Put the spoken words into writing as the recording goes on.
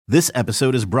This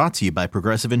episode is brought to you by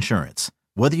Progressive Insurance.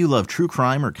 Whether you love true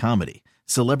crime or comedy,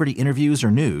 celebrity interviews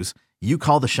or news, you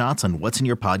call the shots on what's in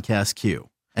your podcast queue.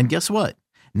 And guess what?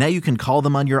 Now you can call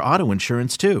them on your auto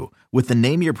insurance too with the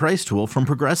Name Your Price tool from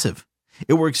Progressive.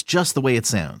 It works just the way it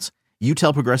sounds. You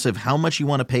tell Progressive how much you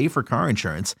want to pay for car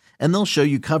insurance, and they'll show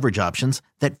you coverage options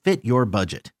that fit your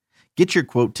budget. Get your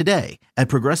quote today at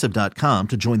Progressive.com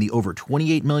to join the over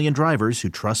 28 million drivers who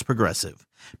trust Progressive.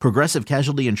 Progressive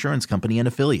Casualty Insurance Company and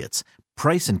Affiliates.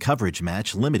 Price and coverage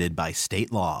match limited by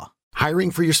state law. Hiring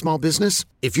for your small business?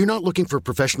 If you're not looking for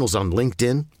professionals on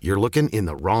LinkedIn, you're looking in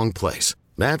the wrong place.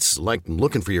 That's like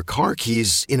looking for your car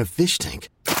keys in a fish tank.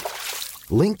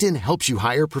 LinkedIn helps you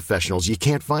hire professionals you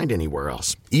can't find anywhere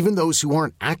else, even those who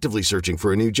aren't actively searching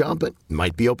for a new job but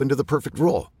might be open to the perfect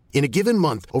role. In a given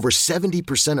month, over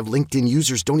 70% of LinkedIn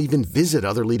users don't even visit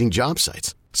other leading job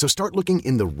sites. So start looking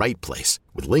in the right place.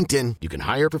 With LinkedIn, you can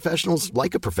hire professionals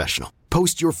like a professional.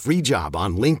 Post your free job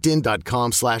on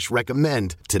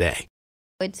linkedin.com/recommend today.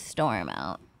 Would storm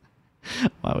out.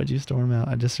 Why would you storm out?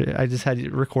 I just had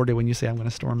it recorded when you say I'm going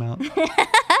to storm out.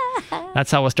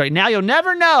 That's how we'll start. Now you'll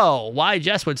never know why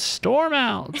Jess would storm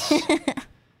out.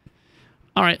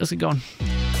 All right, let's get going.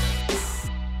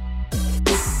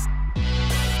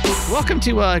 Welcome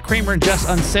to Kramer and Jess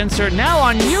Uncensored, now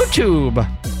on YouTube.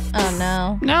 Oh,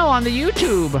 no. Now on the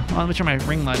YouTube. Well, let me turn my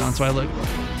ring light on so I look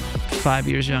 5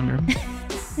 years younger.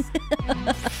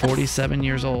 47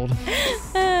 years old.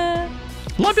 A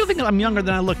lot of people think I'm younger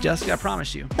than I look, Jessica, I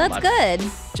promise you. That's good.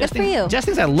 Good for you. Jess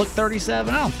thinks I look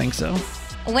 37. I don't think so.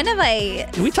 When have I...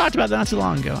 We talked about that not too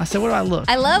long ago. I said, what do I look?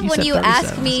 I love when you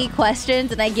ask me so.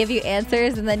 questions and I give you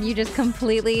answers and then you just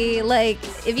completely, like,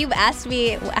 if you've asked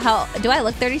me how, do I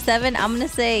look 37? I'm going to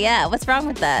say, yeah. What's wrong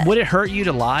with that? Would it hurt you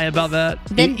to lie about that?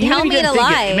 Then tell me to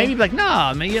lie. Maybe like,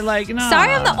 no. Maybe like, no.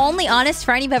 Sorry, I'm the only honest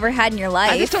friend you've ever had in your life.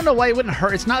 I just don't know why it wouldn't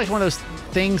hurt. It's not like one of those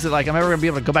things that like I'm ever going to be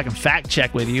able to go back and fact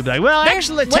check with you. But like, well,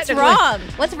 actually, what's wrong?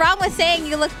 What's wrong with saying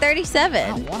you look 37? I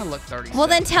don't want to look 37. Well,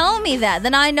 then tell me that.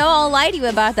 Then I know I'll lie to you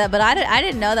about that. But I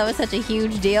didn't know that was such a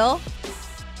huge deal.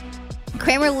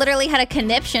 Kramer literally had a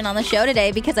conniption on the show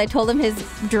today because I told him his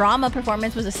drama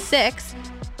performance was a 6.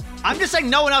 I'm just saying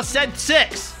no one else said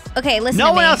 6. Okay, listen to me.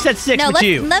 No one else said 6 but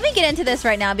you. Let me get into this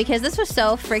right now because this was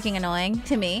so freaking annoying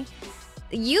to me.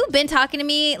 You've been talking to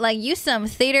me like you some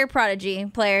theater prodigy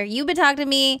player. You've been talking to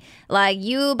me like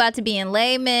you about to be in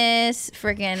Les Mis,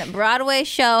 freaking Broadway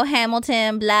show,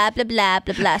 Hamilton, blah, blah, blah,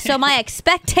 blah, blah. So my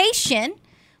expectation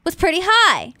was pretty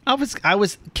high. I was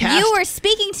cast. You were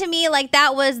speaking to me like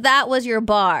that was your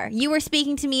bar. You were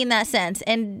speaking to me in that sense.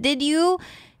 And did you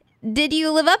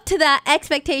live up to that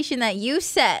expectation that you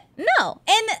set? No.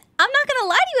 And I'm not going to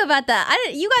lie to you about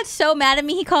that. You got so mad at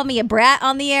me. He called me a brat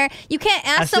on the air. You can't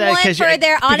ask someone for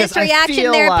their honest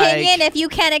reaction, their opinion, if you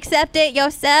can't accept it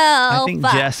yourself. I think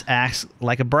Jess acts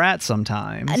like a brat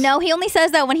sometimes. No, he only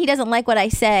says that when he doesn't like what I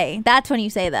say. That's when you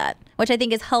say that, which I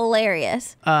think is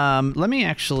hilarious. Let me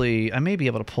I may be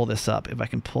able to pull this up if I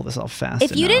can pull this off fast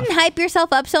enough. If you didn't hype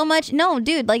yourself up so much, no,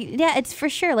 dude, like, yeah, it's for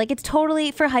sure. Like, it's totally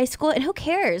for high school, and who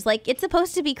cares? Like, it's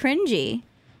supposed to be cringy.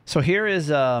 So here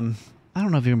is, I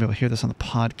don't know if you're going to be able to hear this on the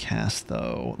podcast,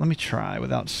 though. Let me try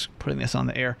without putting this on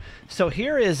the air. So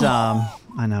here is, I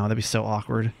know, that'd be so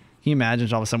awkward. Can you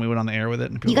imagine all of a sudden we went on the air with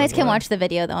it? And you guys can watch the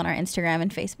video, though, on our Instagram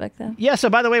and Facebook, though. Yeah, so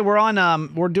by the way,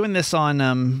 we're doing this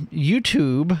on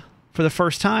YouTube for the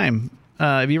first time.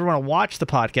 If you ever want to watch the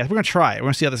podcast, we're going to try it. We're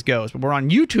going to see how this goes. But we're on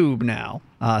YouTube now.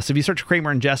 So if you search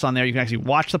Kramer and Jess on there, you can actually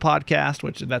watch the podcast,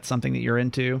 which that's something that you're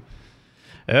into.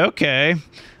 Okay.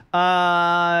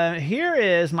 Here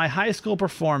is my high school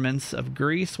performance of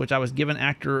Grease, which I was given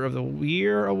Actor of the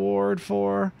Year award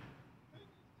for.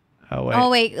 Oh,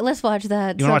 wait. Let's watch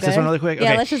that. You want to watch this one really quick?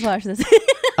 Yeah, okay. let's just watch this.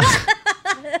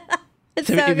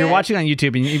 So if you're watching on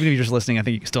YouTube, and even if you're just listening, I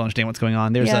think you can still understand what's going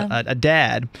on. There's a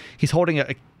dad. He's holding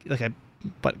a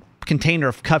container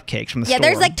of cupcakes from the store. Yeah,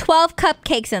 there's like 12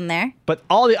 cupcakes in there. But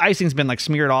all the icing's been like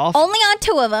smeared off. Only on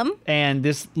 2 of them. And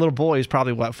this little boy is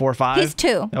probably, 4 or 5? He's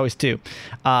 2. Oh, he's 2.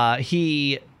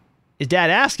 His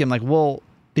dad asked him, like, well,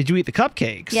 did you eat the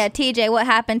cupcakes? Yeah, TJ, what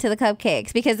happened to the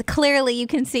cupcakes? Because clearly you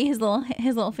can see his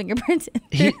little fingerprints.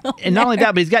 And not only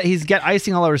that, but he's got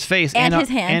icing all over his face and his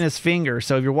hand and his finger.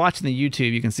 So if you're watching the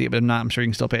YouTube, you can see it, but I'm sure you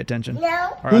can still pay attention.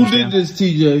 No. Who did this,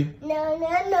 TJ? No.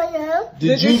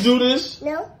 Did you do this?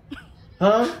 No.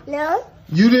 Huh? No.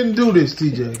 You didn't do this,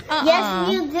 TJ.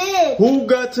 Yes, you did. Who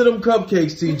got to them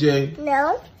cupcakes, TJ?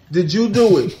 No. Did you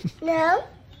do it? No.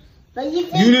 But you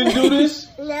didn't do this?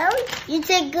 No. You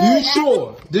did good. You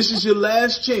sure? This is your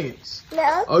last chance.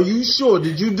 No. Are you sure?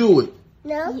 Did you do it?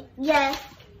 No. Yes.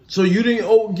 So you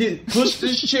didn't push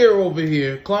this chair over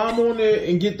here, climb on there,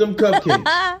 and get them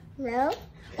cupcakes. No.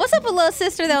 What's up with little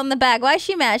sister though in the bag? Why is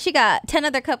she mad? She got 10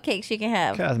 other cupcakes she can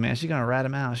have. Cause man, she's gonna rat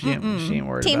him out. She ain't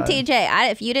worried Team about it.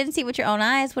 TJ, if you didn't see with your own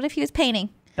eyes, what if he was painting?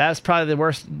 That's probably the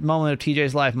worst moment of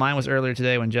TJ's life. Mine was earlier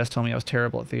today when Jess told me I was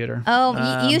terrible at theater.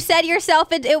 Oh, you said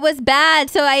yourself it was bad,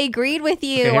 so I agreed with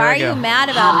you. Okay, Why are here I you go. mad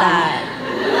about that?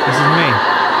 This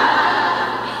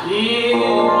is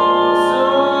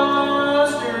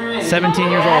me.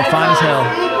 17 years old, fine as hell.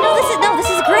 No, this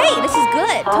is great. This is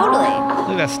good. Totally.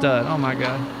 Look at that stud. Oh my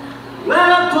god.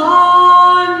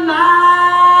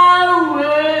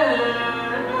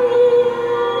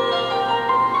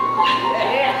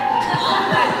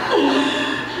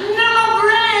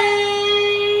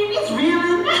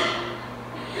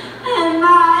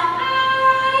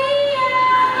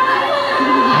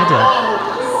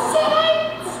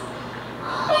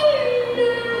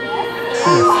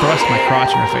 Thrust my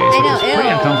crotch in her face. I know, It was pretty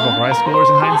ew. uncomfortable for high schoolers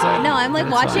in hindsight. No, I'm like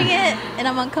But it's watching fine. it and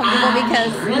I'm uncomfortable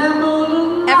because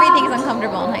everything is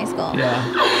uncomfortable in high school. Yeah.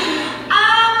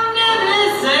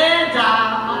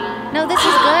 No, this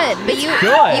is good. But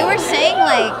good. you were saying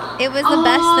like it was the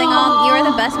best thing on. You were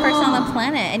the best person on the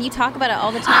planet, and you talk about it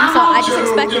all the time. So I just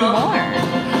expected more.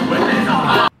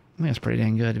 I think it's pretty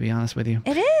dang good, to be honest with you.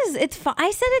 It is. It's fine.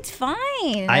 I said it's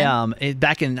fine.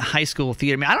 Back in high school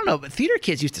theater. I mean, I don't know, but theater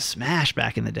kids used to smash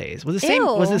back in the days. Was it same?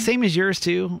 Ew. Was it the same as yours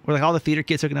too? Were like all the theater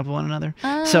kids hooking up with one another?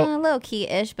 Low key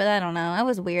ish, but I don't know. I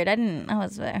was weird. I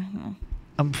was there.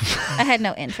 I had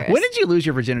no interest. When did you lose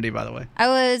your virginity, by the way? I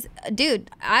was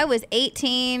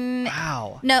 18.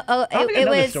 Wow. No, I don't think I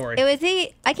know this story. it was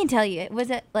I can tell you. Was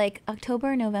it like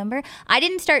October, November? I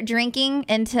didn't start drinking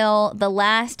until the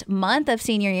last month of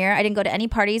senior year. I didn't go to any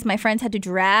parties. My friends had to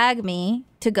drag me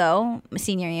to go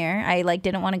senior year. I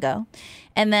didn't want to go.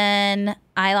 And then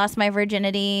I lost my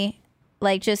virginity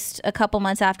just a couple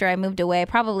months after I moved away,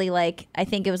 probably I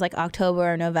think it was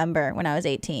October or November when I was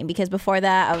 18, because before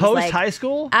that I was Post high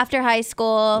school? After high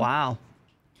school. Wow.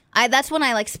 That's when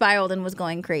I spiraled and was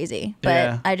going crazy. But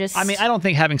Yeah. I don't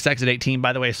think having sex at 18,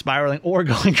 by the way, is spiraling or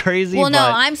going crazy. Well, no,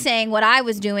 but I'm saying what I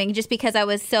was doing just because I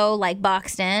was so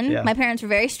boxed in. Yeah. My parents were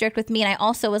very strict with me, and I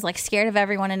also was scared of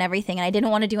everyone and everything, and I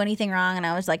didn't want to do anything wrong, and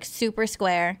I was super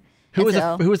square. Who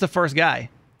And was the first guy?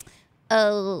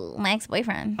 Oh, my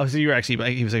ex-boyfriend. Oh, so you were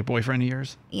actually he was a boyfriend of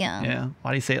yours? Yeah. Yeah.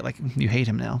 Why do you say it like you hate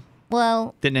him now?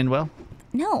 Well, Didn't end well.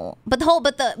 no, but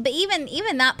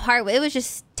even that part, it was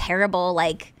just terrible.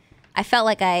 I felt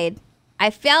like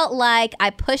I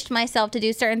pushed myself to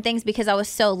do certain things because I was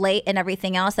so late and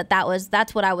everything else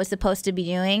that's what I was supposed to be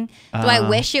doing. Do I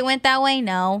wish it went that way?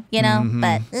 No,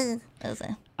 but it was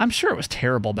I'm sure it was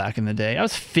terrible back in the day. I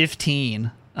was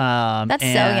 15. That's so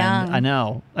and young. I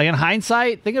know. In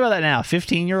hindsight, think about that now.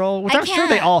 15-year-old, which I I'm sure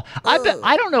they can't. all.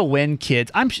 I don't know when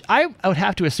kids. I would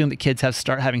have to assume that kids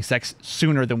start having sex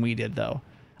sooner than we did, though.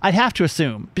 I'd have to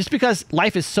assume, just because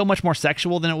life is so much more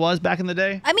sexual than it was back in the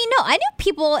day. I mean, no, I knew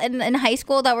people in high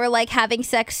school that were having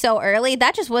sex so early.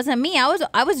 That just wasn't me. I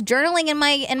was journaling in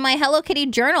my Hello Kitty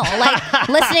journal,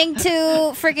 listening to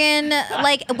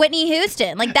freaking Whitney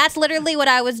Houston. That's literally what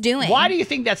I was doing. Why do you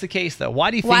think that's the case, though? Why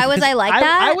do you think? Why was I like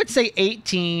that? I would say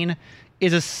 18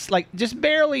 is just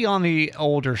barely on the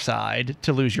older side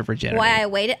to lose your virginity. Why I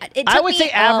waited? I would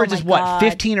say average oh is my what, God.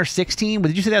 15 or 16?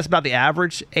 Did you say that's about the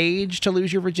average age to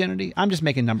lose your virginity? I'm just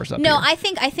making numbers up No, here.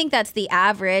 I think that's the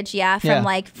average. Yeah,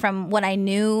 from what I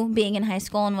knew being in high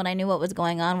school and when I knew what was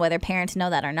going on, whether parents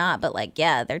know that or not. But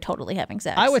yeah, they're totally having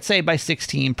sex. I would say by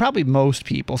 16, probably most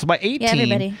people. So by 18,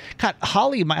 everybody. God,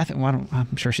 Holly,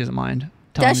 I'm sure she doesn't mind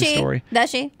telling the story. Does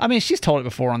she? I mean, she's told it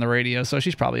before on the radio, so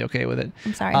she's probably okay with it.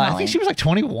 I'm sorry, I Holly. think she was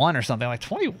 21 or something.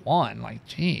 21.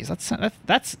 Geez,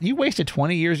 that's you wasted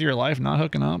 20 years of your life not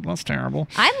hooking up. That's terrible.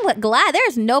 I'm glad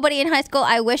there's nobody in high school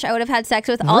I wish I would have had sex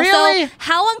with. Also, Really?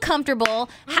 how uncomfortable.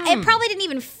 It probably didn't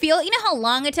even feel. You know how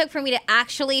long it took for me to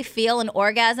actually feel an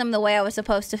orgasm the way I was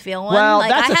supposed to feel one? Well,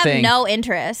 that's I the have thing. no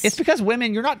interest. It's because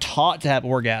women, you're not taught to have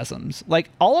orgasms.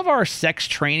 All of our sex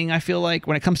training, I feel like,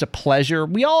 when it comes to pleasure,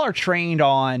 we all are trained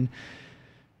on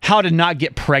how to not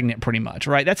get pregnant, pretty much,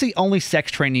 right? That's the only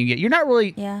sex training you get. You're not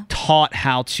really taught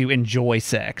how to enjoy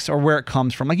sex or where it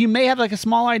comes from. You may have a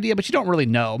small idea, but you don't really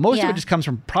know. Most of it just comes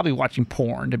from probably watching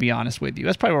porn, to be honest with you.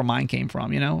 That's probably where mine came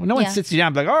from, No one sits you down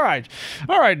and be like,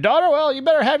 all right, daughter, well, you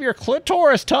better have your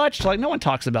clitoris touched. No one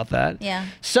talks about that. Yeah.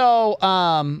 So,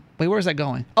 wait, where's that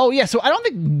going? Oh, yeah, so I don't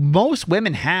think most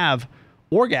women have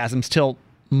orgasms till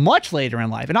much later in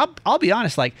life. And I'll be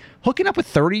honest, hooking up with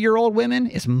 30-year-old women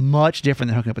is much different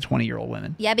than hooking up with 20-year-old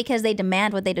women. Yeah, because they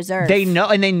demand what they deserve. They know,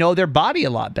 and they know their body a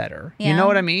lot better. You Yeah. know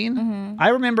what I mean? Mm-hmm. I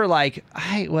remember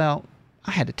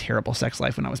I had a terrible sex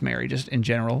life when I was married, just in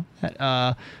general.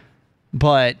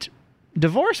 But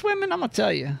divorced women, I'm going to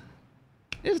tell you,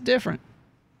 it's different.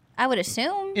 I would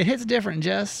assume. It hits different,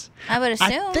 Jess. I would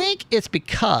assume. I think it's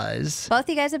because both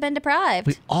you guys have been deprived.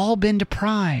 we've all been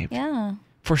deprived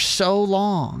for so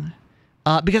long.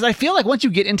 Because I feel like once you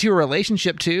get into a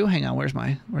relationship too, hang on, where's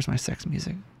my sex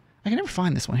music? I can never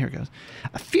find this one. Here it goes.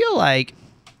 I feel like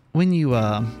when you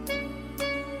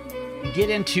get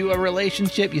into a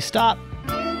relationship, you stop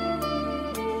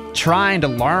trying to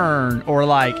learn, or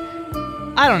like,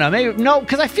 I don't know, maybe no,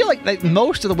 because I feel like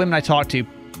most of the women I talk to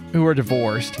who are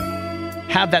divorced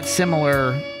have that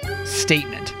similar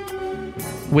statement,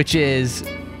 which is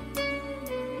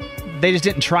they just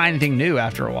didn't try anything new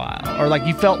after a while, or like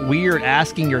you felt weird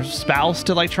asking your spouse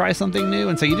to like try something new,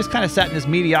 and so you just kind of sat in this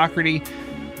mediocrity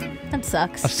that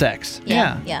sucks of sex.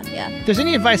 Yeah. If there's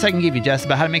any advice I can give you, Jess,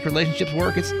 about how to make relationships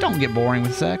work, it's don't get boring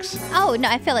with sex. Oh no,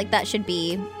 I feel like that should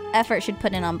be effort should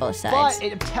put in on both sides.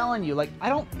 But I'm telling you, like,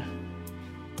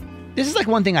 this is like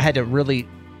one thing I had to really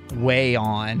weigh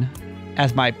on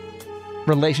as my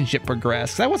relationship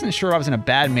progressed, because I wasn't sure if I was in a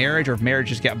bad marriage or if marriage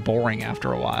just got boring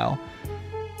after a while.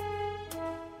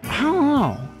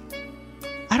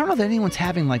 I don't know that anyone's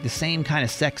having like the same kind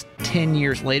of sex 10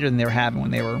 years later than they were having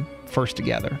when they were first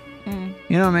together.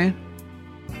 You know what I mean?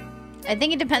 I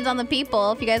think it depends on the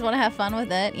people. If you guys want to have fun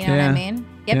with it, you know what I mean?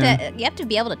 You have to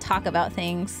be able to talk about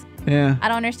things. Yeah. I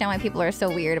don't understand why people are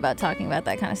so weird about talking about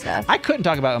that kind of stuff. I couldn't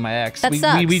talk about it with my ex. That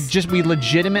sucks. We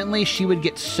legitimately, she would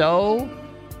get so...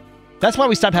 That's why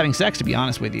we stopped having sex, to be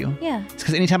honest with you. Yeah. It's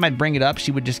because anytime I'd bring it up,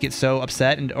 she would just get so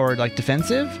upset or like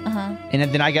defensive.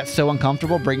 And then I got so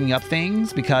uncomfortable bringing up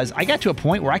things because I got to a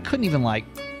point where I couldn't even like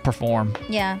perform.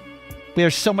 Yeah.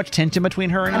 There's so much tension between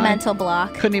her and I. A mental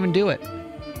block. Couldn't even do it.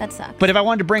 That sucks. But if I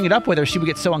wanted to bring it up with her, she would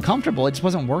get so uncomfortable. It just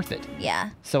wasn't worth it. Yeah.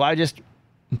 So I just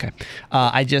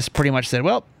pretty much said,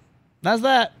 well, that's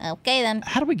that. Okay then.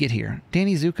 How do we get here?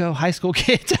 Danny Zuko, high school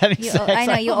kids having sex. I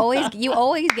know you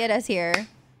always get us here.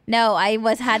 No,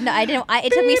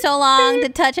 it took me so long to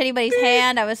touch anybody's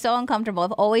hand. I was so uncomfortable.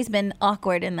 I've always been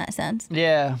awkward in that sense.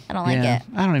 Yeah. I don't like it.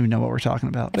 I don't even know what we're talking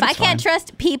about. If I can't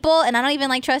trust people, and I don't even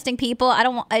like trusting people,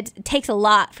 it takes a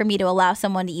lot for me to allow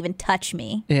someone to even touch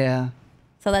me. Yeah.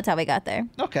 So that's how we got there.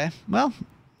 Okay. Well,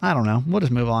 I don't know. We'll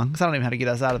just move on because I don't even know how to get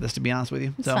us out of this, to be honest with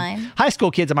you. It's fine. High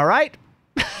school kids, am I right?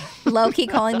 Low-key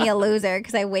calling me a loser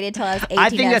because I waited till I was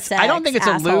 18 to have sex. I don't think it's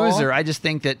asshole. a loser. I just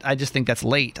think that's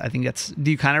late. I think that's. Do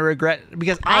you kind of regret?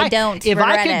 Because I don't. If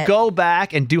regret I could go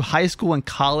back and do high school and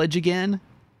college again,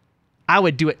 I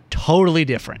would do it totally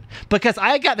different. Because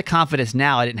I got the confidence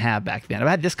now I didn't have back then. I've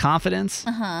had this confidence.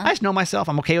 I just know myself.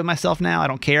 I'm okay with myself now. I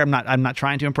don't care. I'm not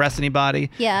trying to impress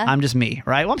anybody. Yeah. I'm just me,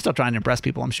 right? Well, I'm still trying to impress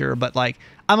people, I'm sure, but like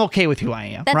I'm okay with who I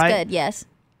am. That's right? good. Yes.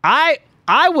 I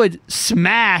would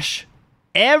smash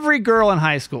every girl in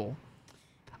high school.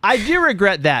 I do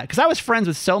regret that because I was friends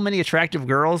with so many attractive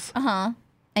girls.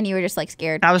 And you were just like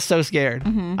scared. I was so scared.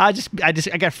 I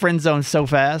got friend zoned so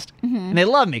fast, and they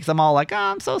love me because I'm all like, oh,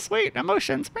 I'm so sweet,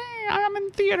 emotions. I'm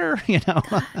in theater, you know.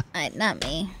 Not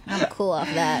me. I'm cool off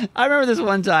that. I remember this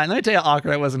one time. Let me tell you how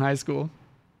awkward I was in high school.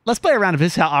 Let's play around if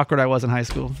this is how awkward I was in high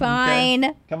school. Fine.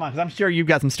 Okay? Come on, because I'm sure you've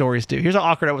got some stories too. Here's how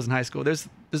awkward I was in high school. There's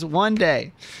one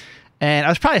day. And I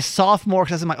was probably a sophomore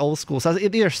because I was in my old school. So I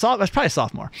was probably a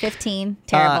sophomore. 15.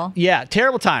 Terrible. Yeah,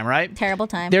 terrible time, right? Terrible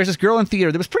time. There's this girl in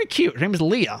theater that was pretty cute. Her name was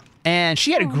Leah. And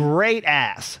she had a great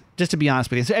ass, just to be honest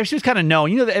with you. So she was kind of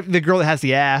known. You know the girl that has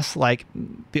the ass, like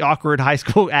the awkward high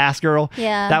school ass girl?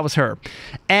 Yeah. That was her.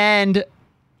 And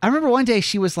I remember one day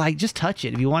she was like, just touch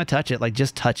it. If you want to touch it, like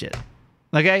just touch it.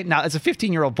 Okay, now as a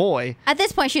 15-year-old boy. At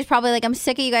this point, she was probably like, I'm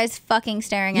sick of you guys fucking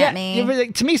staring at me. Yeah,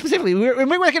 to me specifically, we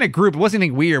were like in a group. It wasn't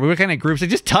anything weird. We were kind of groups. Like,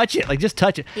 just touch it. Like, just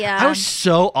touch it. Yeah. I was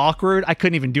so awkward. I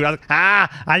couldn't even do it. I was like,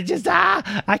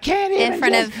 I can't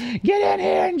even get in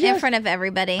here. And in front of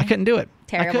everybody. I couldn't do it.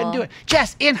 Terrible. I couldn't do it.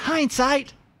 Jess, in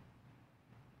hindsight,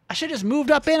 I should have just moved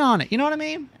up in on it. You know what I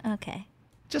mean? Okay.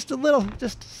 Just a little,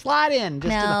 just slide in.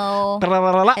 Just no.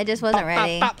 I just wasn't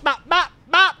ready.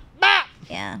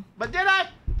 Yeah. But did I?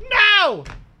 No!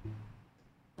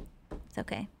 It's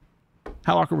okay.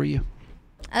 How awkward were you?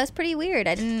 I was pretty weird.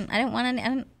 I didn't want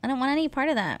any part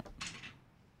of that.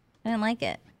 I didn't like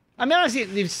it. I mean, honestly,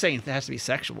 even saying it has to be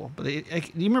sexual, but do you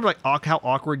remember like how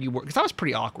awkward you were? Because I was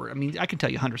pretty awkward. I mean, I can tell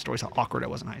you 100 stories how awkward I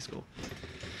was in high school.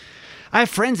 I have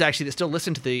friends actually that still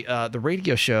listen to the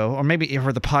radio show, or maybe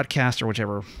for the podcast or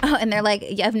whichever. Oh, and they're like,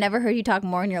 I've never heard you talk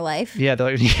more in your life. Yeah,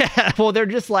 yeah. Well, they're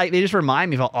just like, they just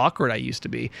remind me of how awkward I used to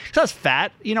be. Because I was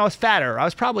fat. You know, I was fatter. I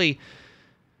was probably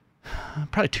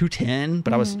 210,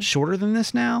 but I was shorter than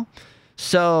this now.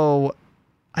 So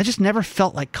I just never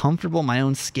felt like comfortable in my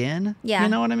own skin. Yeah. You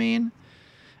know what I mean?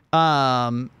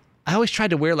 I always tried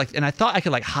to wear and I thought I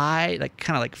could hide,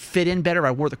 kind of fit in better if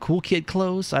I wore the cool kid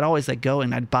clothes. So I'd always go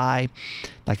and I'd buy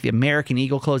the American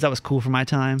Eagle clothes. That was cool for my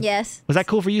time. Yes. Was that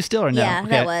cool for you still or no? Yeah,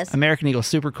 that was. American Eagle,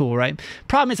 super cool, right?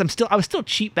 Problem is I was still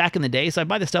cheap back in the day, so I'd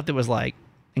buy the stuff that was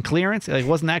in clearance. It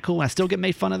wasn't that cool, and I still get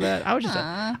made fun of that. I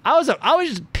was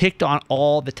just picked on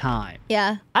all the time.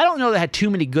 Yeah. I don't know that I had too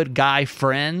many good guy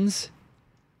friends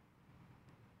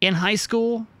in high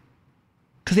school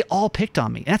because they all picked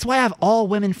on me. And that's why I have all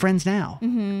women friends now.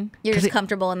 Mm-hmm. You're just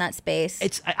comfortable in that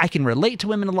space. I can relate to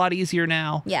women a lot easier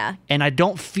now. Yeah. And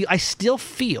I still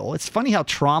feel, it's funny how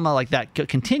trauma like that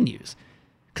continues.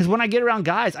 Because when I get around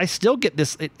guys, I still get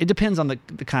this, it depends on the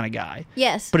kind of guy.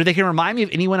 Yes. But if they can remind me of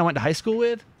anyone I went to high school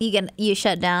with, you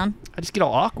shut down. I just get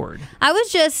all awkward. I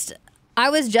was just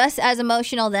as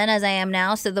emotional then as I am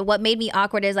now. So what made me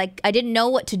awkward is I didn't know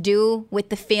what to do with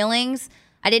the feelings.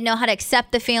 I didn't know how to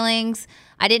accept the feelings.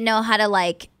 I didn't know how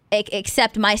to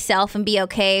accept myself and be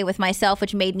okay with myself,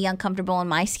 which made me uncomfortable in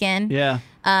my skin. Yeah.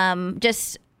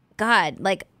 Just God,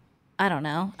 I don't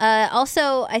know.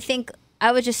 Also, I think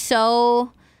I was just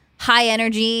so high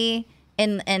energy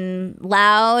and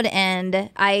loud,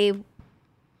 and I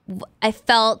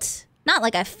felt not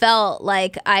like I felt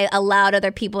like I allowed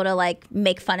other people to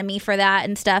make fun of me for that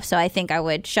and stuff. So I think I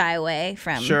would shy away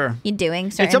from you doing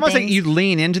certain It's almost things. like you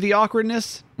lean into the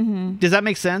awkwardness. Mm-hmm. Does that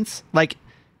make sense?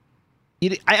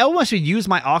 I almost would use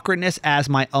my awkwardness as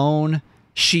my own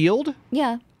shield.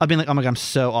 Yeah. I've been oh my God, I'm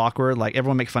so awkward.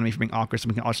 Everyone make fun of me for being awkward, so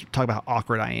we can all talk about how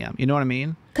awkward I am. You know what I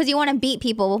mean? Because you want to beat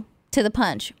people to the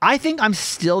punch. I think I'm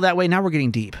still that way. Now we're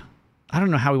getting deep. I don't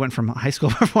know how we went from high school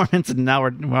performance and now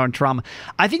we're on trauma.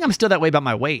 I think I'm still that way about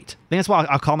my weight. I think that's why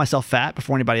I'll call myself fat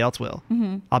before anybody else will.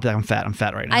 Mm-hmm. I'll be I'm fat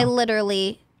right now. I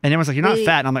literally... And everyone's like, you're not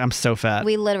fat. And I'm like, I'm so fat.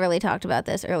 We literally talked about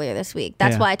this earlier this week.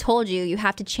 That's why I told you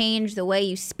have to change the way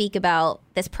you speak about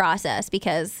this process,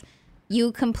 because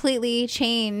you completely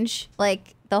change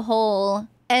the whole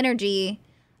energy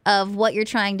of what you're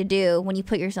trying to do when you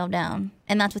put yourself down.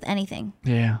 And that's with anything.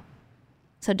 Yeah.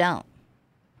 So don't.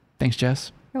 Thanks,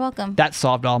 Jess. You're welcome. That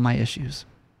solved all my issues.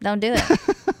 Don't do it.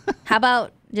 How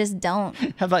about just don't?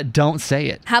 How about don't say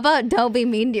it? How about don't be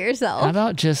mean to yourself? How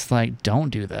about just don't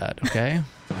do that, okay?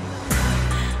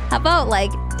 How about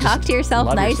talk to yourself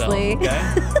Love nicely?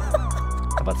 Yourself, okay?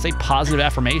 How about say positive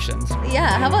affirmations?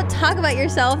 Yeah. How about talk about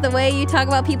yourself the way you talk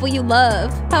about people you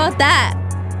love? How about that?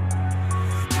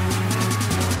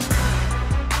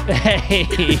 Hey.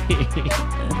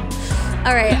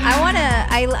 All right.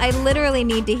 I literally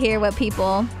need to hear what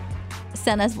people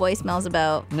send us voicemails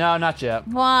about. No, not yet.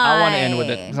 Why? I want to end with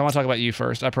it because I want to talk about you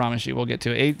first. I promise you. We'll get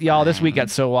to it. Y'all, this week got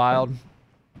so wild.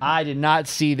 I did not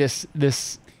see this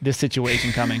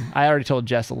situation coming. I already told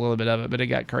Jess a little bit of it, but it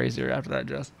got crazier after that,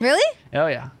 Jess. Really? Oh,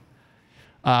 yeah.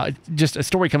 Just a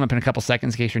story coming up in a couple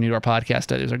seconds in case you're new to our podcast.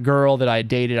 There's a girl that I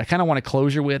dated. I kind of wanted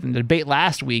closure with, and the debate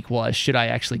last week was, should I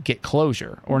actually get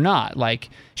closure or not?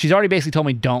 She's already basically told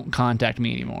me, don't contact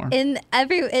me anymore.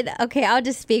 Okay, I'll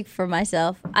just speak for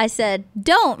myself. I said,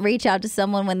 don't reach out to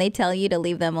someone when they tell you to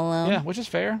leave them alone. Yeah, which is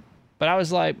fair. But I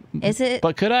was like, is it?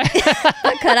 But could I?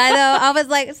 But could I though? I was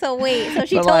like, so wait. So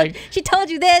she told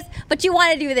you this, but you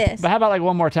want to do this. But how about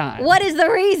one more time? What is the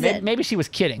reason? Maybe she was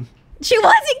kidding. She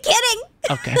wasn't kidding.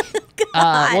 Okay.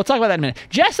 We'll talk about that in a minute.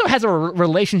 Jess, though, has a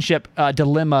relationship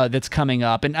dilemma that's coming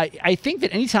up. And I think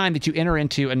that anytime that you enter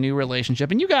into a new relationship,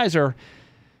 and you guys are,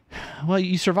 well,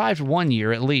 you survived 1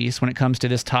 year at least when it comes to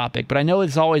this topic, but I know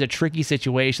it's always a tricky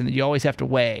situation that you always have to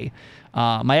weigh.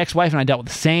 My ex-wife and I dealt with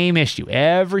the same issue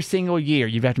every single year.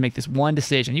 You have to make this one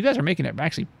decision. You guys are making it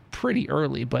actually pretty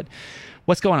early, but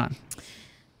what's going on?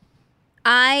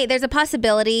 There's a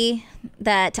possibility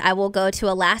that I will go to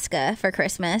Alaska for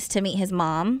Christmas to meet his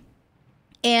mom.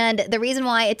 And the reason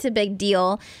why it's a big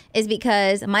deal is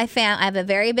because I have a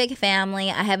very big family.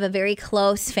 I have a very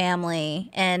close family,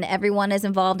 and everyone is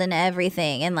involved in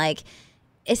everything. And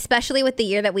especially with the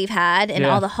year that we've had and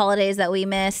all the holidays that we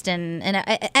missed, and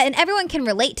everyone can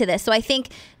relate to this. So I think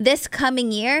this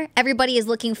coming year, everybody is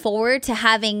looking forward to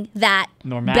having that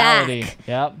normality. Back.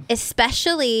 Yep.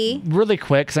 Especially really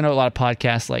quick, because I know a lot of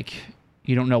podcasts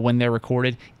you don't know when they're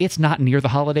recorded. It's not near the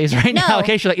holidays right now.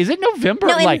 Okay, she's like, is it November?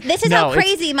 No, this is how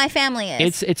crazy my family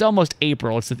is. It's almost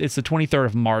April. It's the 23rd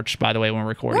of March, by the way, when we're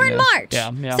recording. We're in this. March.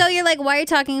 Yeah. So you're like, why are you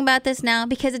talking about this now?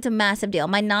 Because it's a massive deal.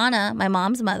 My Nana, my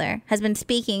mom's mother, has been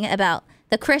speaking about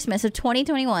the Christmas of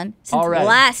 2021 since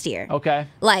last year. Okay.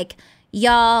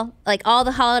 y'all, like all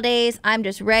the holidays, I'm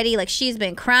just ready. Like she's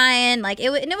been crying. Like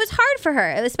and it was hard for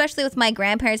her, especially with my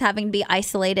grandparents having to be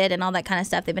isolated and all that kind of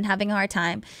stuff. They've been having a hard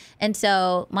time. And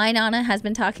so my Nana has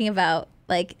been talking about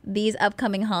like these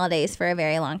upcoming holidays for a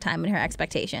very long time and her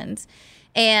expectations.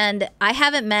 And I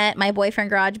haven't met my boyfriend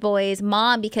Garage Boy's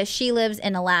mom because she lives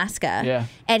in Alaska. Yeah.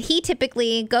 And he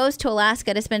typically goes to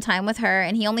Alaska to spend time with her,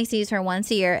 and he only sees her once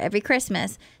a year, every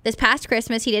Christmas. This past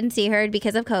Christmas, he didn't see her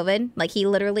because of COVID. Like, he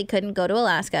literally couldn't go to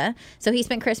Alaska. So he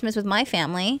spent Christmas with my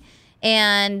family.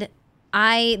 And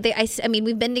I mean,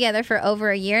 we've been together for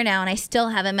over a year now, and I still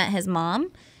haven't met his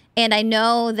mom. And I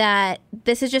know that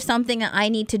this is just something that I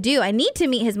need to do. I need to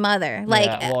meet his mother. Like,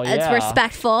 it's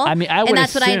respectful. I mean, I would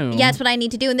assume. That's what I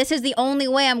need to do. And this is the only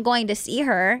way I'm going to see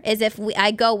her is if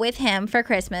I go with him for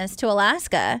Christmas to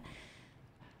Alaska.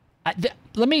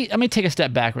 Let me take a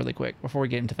step back really quick before we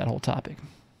get into that whole topic.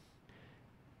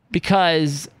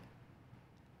 Because,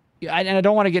 and I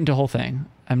don't want to get into the whole thing.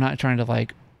 I'm not trying to,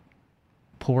 like,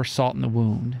 pour salt in the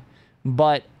wound.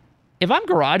 But if I'm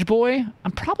Garage Boy,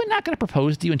 I'm probably not going to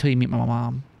propose to you until you meet my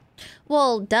mom.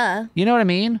 Well, duh. You know what I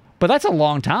mean? But that's a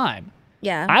long time.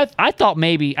 Yeah. I thought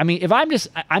maybe, I mean, if I'm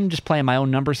just playing my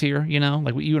own numbers here, you know,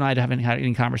 like you and I haven't had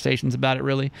any conversations about it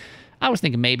really. I was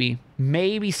thinking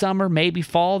maybe summer, maybe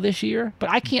fall this year, but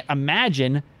I can't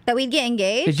imagine that we'd get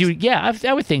engaged.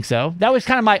 I would think so. That was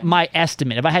kind of my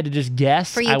estimate. If I had to just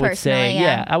guess, for you I would personally, say,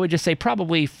 I would just say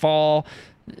probably fall,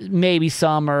 maybe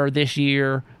summer this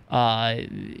year.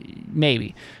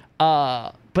 Maybe.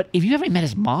 But if you haven't met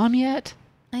his mom yet,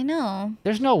 I know.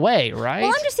 There's no way, right?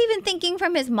 Well, I'm just even thinking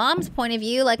from his mom's point of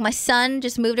view. Like, my son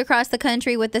just moved across the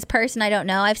country with this person I don't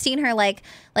know. I've seen her, like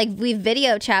we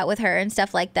video chat with her and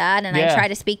stuff like that, and I try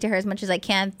to speak to her as much as I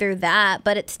can through that,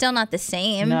 but it's still not the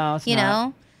same. No, it's you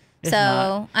not. know?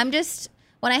 So I'm just,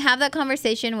 when I have that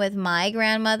conversation with my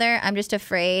grandmother, I'm just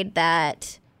afraid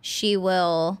that she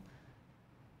will,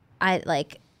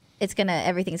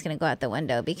 everything's gonna go out the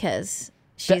window because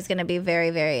she's going to be very,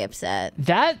 very upset.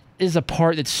 That is a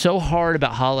part that's so hard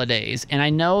about holidays. And I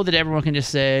know that everyone can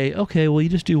just say, okay, well, you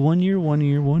just do 1 year, 1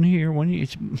 year, 1 year, 1 year.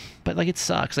 But, like, it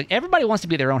sucks. Like, everybody wants to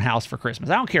be at their own house for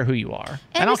Christmas. I don't care who you are.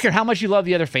 I don't care how much you love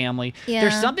the other family. Yeah.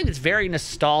 There's something that's very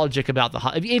nostalgic about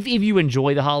if you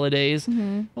enjoy the holidays.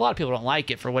 Mm-hmm. A lot of people don't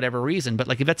like it for whatever reason. But,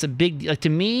 like, if that's a big, like, to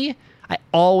me, I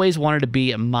always wanted to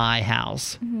be at my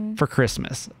house for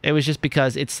Christmas. It was just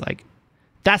because it's, like,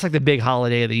 that's like the big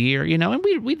holiday of the year, you know, and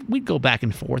we'd go back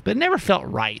and forth, but it never felt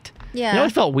right. Yeah. It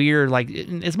always felt weird. Like,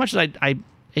 as much as I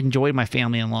enjoyed my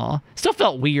family-in-law, it still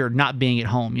felt weird not being at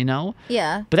home, you know?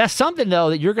 Yeah. But that's something,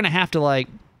 though, that you're going to have to, like,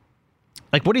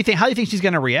 what do you think? How do you think she's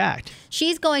going to react?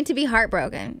 She's going to be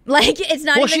heartbroken. Like, it's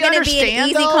not even going to be an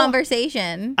easy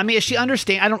conversation. I mean, is she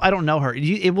understand? I don't know her.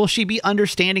 Will she be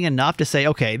understanding enough to say,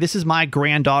 okay, this is my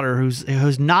granddaughter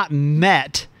who's not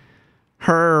met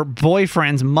her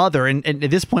boyfriend's mother, and at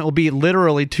this point will be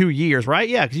literally 2 years, right?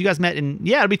 Yeah, because you guys met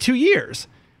it'll be 2 years.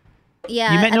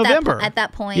 Yeah, you met in November. At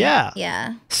that point.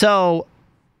 Yeah. So,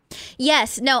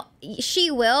 yes, no, she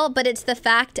will, but it's the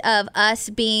fact of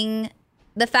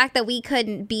the fact that we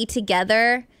couldn't be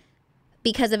together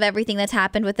because of everything that's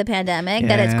happened with the pandemic,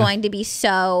 that it's going to be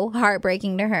so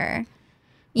heartbreaking to her.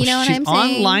 You know what I'm saying?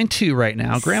 She's on line 2 right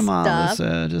now. Grandma was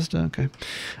just okay.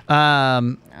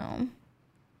 No.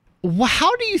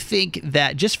 How do you think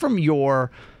that, just from your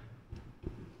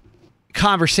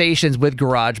conversations with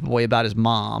Garage Boy about his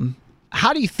mom,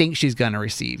 how do you think she's going to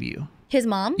receive you? His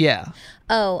mom? Yeah.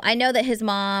 Oh, I know that his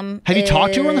mom Have you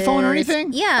talked to her on the phone or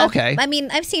anything? Yeah. Okay. I mean,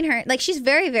 I've seen her. Like, she's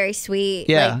very, very sweet.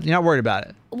 Yeah, like, you're not worried about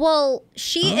it. Well,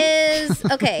 she is.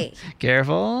 Okay.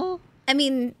 Careful. I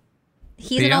mean,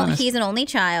 he's an only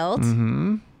child.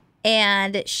 Mm-hmm.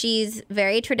 And she's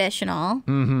very traditional.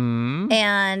 Mm-hmm.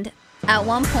 And at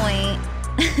one point...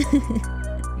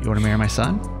 You want to marry my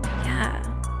son? Yeah.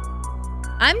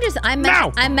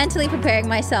 I'm mentally preparing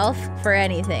myself for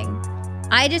anything.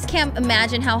 I just can't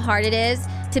imagine how hard it is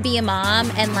to be a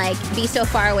mom and, like, be so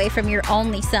far away from your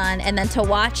only son, and then to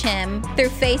watch him through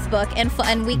Facebook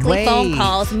and weekly phone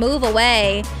calls move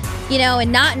away, you know,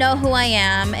 and not know who I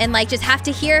am, and, like, just have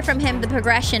to hear from him the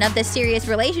progression of this serious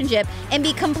relationship and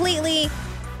be completely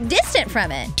distant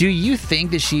from it. Do you think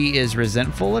that she is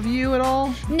resentful of you at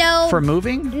all? No. For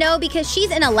moving? No, because she's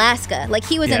in Alaska. Like,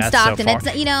 he was in Stockton. So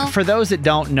it's, you know. For those that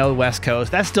don't know West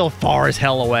Coast, that's still far as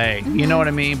hell away. Mm-hmm. You know what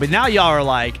I mean? But now y'all are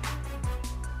like,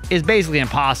 it's basically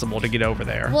impossible to get over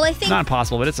there. Well, I think not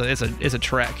impossible, but it's a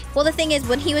trek. Well, the thing is,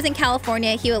 when he was in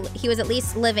California, he was at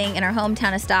least living in our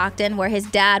hometown of Stockton, where his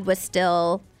dad was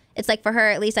still it's like for her,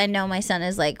 at least I know my son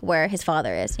is like where his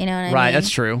father is. You know what I mean? Right, that's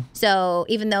true. So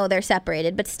even though they're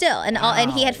separated, but still,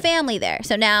 and he had family there.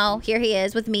 So now here he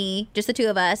is with me, just the two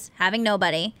of us, having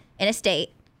nobody in a state,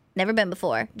 never been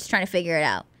before, just trying to figure it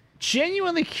out.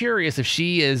 Genuinely curious if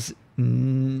she is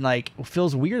like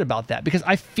feels weird about that, because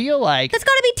I feel like That's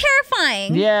got to be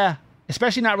terrifying. yeah,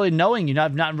 especially not really knowing you,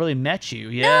 not really met you.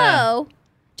 Yeah. No.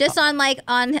 Just on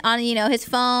his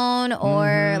phone,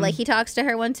 or like he talks to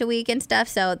her once a week and stuff.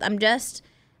 So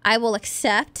I will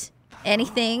accept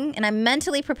anything, and I'm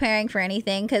mentally preparing for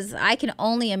anything because I can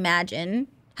only imagine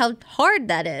how hard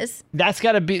that is. That's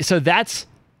got to be, so that's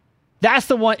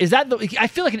the one. Is that I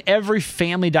feel like in every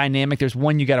family dynamic, there's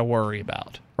one you got to worry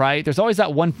about, right? There's always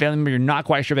that one family member you're not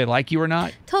quite sure they like you or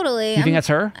not. Totally. You think that's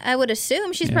her? I would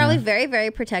assume she's probably very, very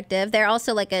protective. They're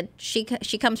also like she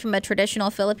comes from a traditional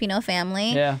Filipino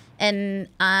family. Yeah. And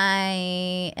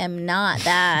I am not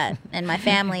that, and my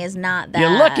family is not that. You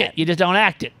look it, you just don't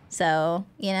act it. So,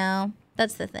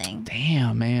 that's the thing.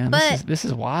 Damn, man. But this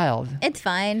is wild. It's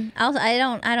fine. I'll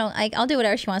do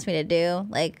whatever she wants me to do.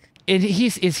 Like, And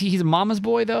he's a mama's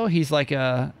boy though. He's like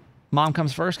a mom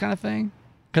comes first kind of thing.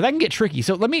 Because that can get tricky.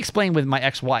 So let me explain with my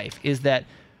ex-wife is that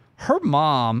her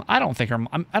mom. I don't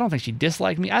think she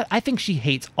disliked me. I think she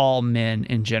hates all men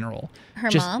in general. Her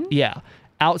mom? Yeah.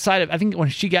 Outside of, I think when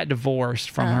she got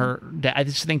divorced from her dad, I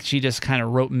just think she just kind of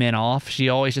wrote men off. She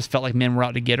always just felt like men were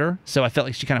out to get her. So I felt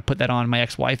like she kind of put that on my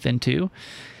ex-wife then too.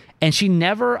 And she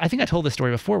never, I think I told this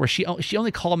story before, where she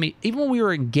only called me, even when we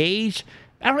were engaged,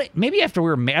 maybe after we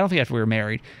were married, I don't think after we were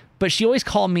married, but she always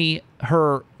called me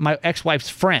my ex-wife's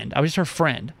friend. I was just her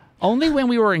friend. Only when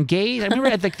we were engaged. I remember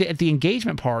at the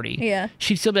engagement party, yeah,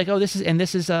 she'd still be like, oh, this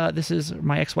is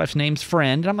my ex-wife's name's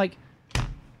friend. And I'm like,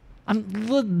 I'm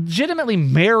legitimately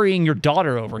marrying your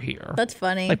daughter over here. That's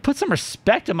funny. Like, put some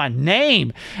respect on my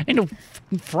name. And a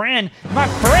friend, my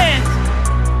friend.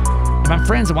 My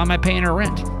friends, why am I paying her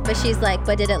rent? But she's like,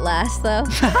 but did it last though?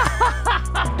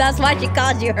 That's why she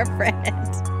called you her friend.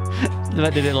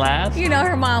 But did it last?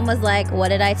 Her mom was like, what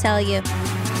did I tell you?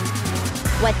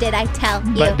 What did I tell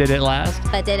you? But did it last?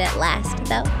 But did it last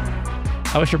though?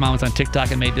 I wish your mom was on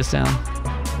TikTok and made this sound.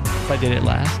 But did it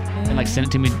last? And like send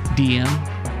it to me DM.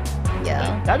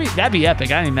 Yeah. That'd be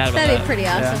epic. I ain't even mad about that. That'd be pretty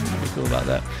awesome. Yeah, I'd be cool about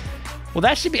that. Well,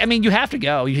 that should be. I mean, you have to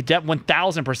go. You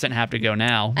 1,000% have to go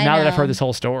now. I Now that I've know. heard this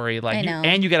whole story, like, I know.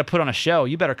 and you got to put on a show.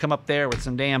 You better come up there with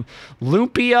some damn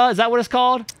lumpia. Is that what it's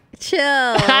called? Chill.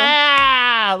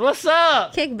 Ah, what's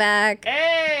up? Kick back.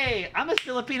 Hey, I'm as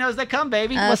Filipino as they come,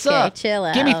 baby. What's Okay, up?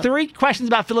 chill Give me out. 3 questions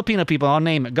about Filipino people. I'll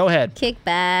name it. Go ahead. Kick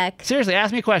back. Seriously,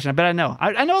 ask me a question. I bet I know.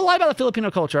 I know a lot about the Filipino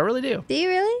culture. I really do. Do you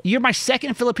really? You're my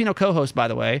second Filipino co-host, by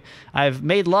the way. I've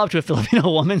made love to a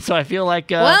Filipino woman, so I feel like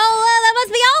Well, that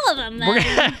must be all of them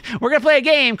then. we're gonna play a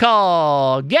game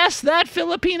called Guess That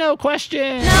Filipino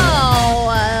Question.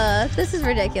 No, this is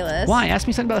ridiculous. Why? Ask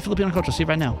me something about the Filipino culture. See if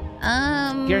I know.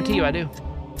 Guarantee you, I do.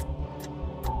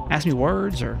 Ask me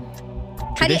words or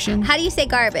tradition. How do you say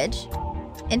garbage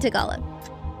in Tagalog?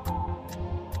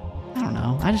 I don't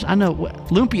know. I know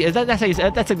lumpia. That's how you say.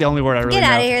 That's like the only word I really Get know.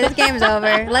 out of here. This game's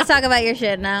over. Let's talk about your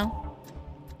shit now.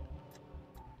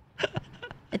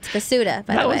 It's basuda,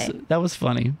 by the way. That was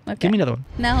funny. Okay. Give me another one.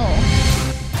 No.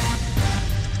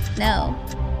 No.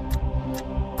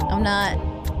 I'm not.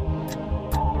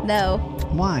 No.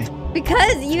 Why?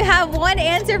 Because you have one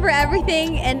answer for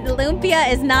everything, and lumpia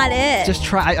is not it. Just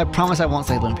try. I promise I won't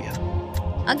say lumpia.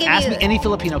 I'll give Ask you. me any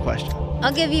Filipino question.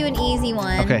 I'll give you an easy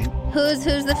one. Okay. Who's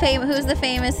the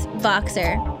famous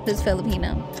boxer who's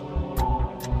Filipino?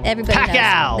 Everybody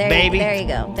Pacquiao, knows. baby. There you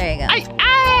go.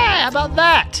 How about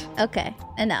that? Okay,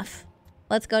 enough.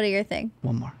 Let's go to your thing.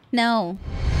 One more. No,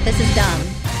 this is dumb.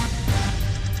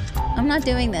 I'm not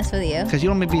doing this with you. Because you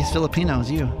don't want me to be as Filipino as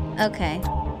you. Okay.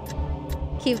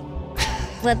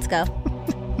 Let's go.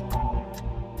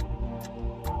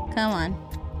 Come on.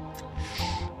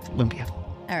 Lumpia.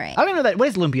 All right. I don't know that. What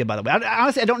is lumpia, by the way?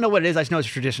 Honestly, I don't know what it is. I just know it's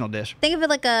a traditional dish. Think of it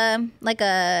like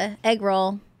a egg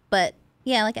roll, but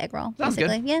yeah, like egg roll. Sounds good.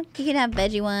 basically. Yeah, you can have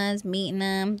veggie ones, meat in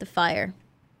them, the fire.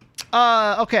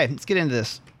 Okay, let's get into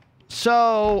this.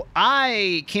 So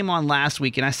I came on last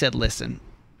week and I said, listen,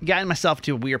 got myself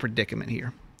into a weird predicament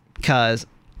here because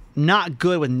not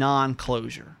good with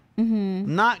non-closure.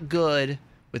 Mm-hmm. Not good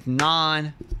with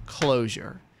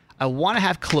non-closure. I want to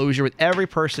have closure with every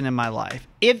person in my life.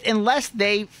 Unless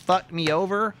they fucked me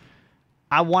over,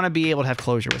 I want to be able to have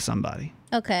closure with somebody.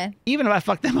 Okay. Even if I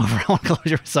fuck them over, I want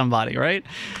closure with somebody, right?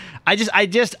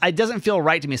 It doesn't feel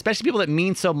right to me, especially people that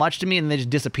mean so much to me and they just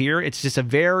disappear. It's just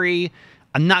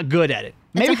I'm not good at it.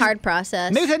 It's a hard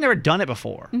process. Maybe 'cause I'd never done it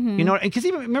before. You know, because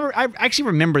even remember, I actually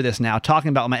remember this now. Talking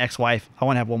about my ex-wife, I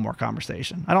want to have one more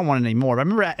conversation. I don't want it anymore. But I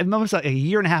remember it was like a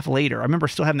year and a half later. I remember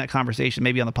still having that conversation,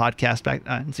 maybe on the podcast back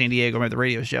in San Diego, or the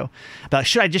radio show, about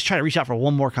should I just try to reach out for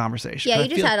one more conversation? Yeah, you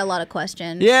just had a lot of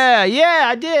questions. Yeah,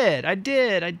 I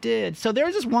did. So there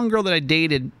was this one girl that I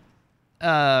dated,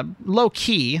 low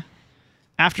key,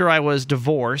 after I was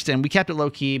divorced, and we kept it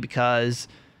low key because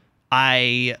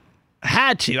I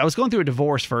had to. I was going through a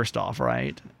divorce first off,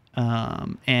 right?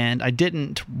 And I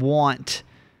didn't want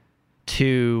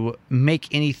to make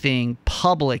anything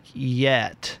public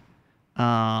yet.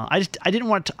 I didn't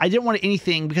want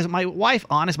anything because my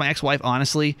ex-wife,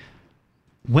 honestly,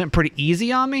 went pretty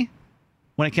easy on me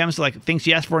when it comes to like things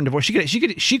she asked for in divorce.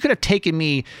 She could have taken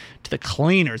me to the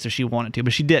cleaners if she wanted to,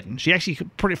 but she didn't. She actually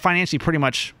financially pretty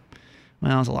much.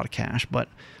 Well, it was a lot of cash, but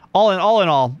all in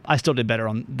all, I still did better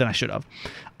than I should have.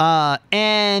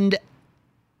 And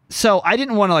so I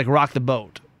didn't want to like rock the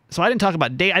boat. So I didn't talk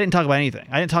about date. I didn't talk about anything.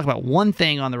 I didn't talk about one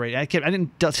thing on the radio. I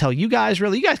didn't tell you guys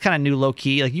really. You guys kind of knew low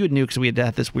key, like you knew because we had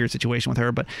had this weird situation with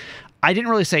her. But I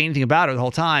didn't really say anything about her the whole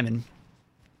time, and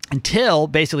until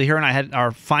basically her and I had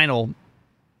our final,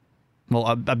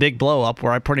 a big blow up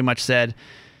where I pretty much said.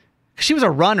 She was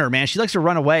a runner, man. She likes to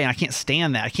run away, and I can't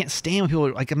stand that. I can't stand when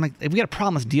people like. I'm like, if we got a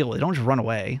problem, let's deal with it. Don't just run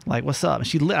away. Like, what's up? And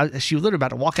she was literally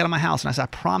about to walk out of my house, and I said, I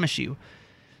promise you,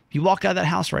 if you walk out of that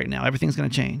house right now, everything's going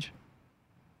to change.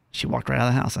 She walked right out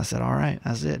of the house. I said, all right,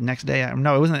 that's it. Next day,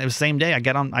 no, it wasn't. It was the same day. I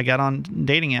got on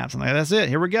dating apps. I'm like, that's it.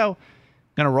 Here we go.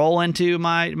 Gonna roll into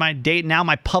my date now,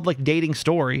 my public dating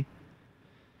story.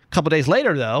 A couple days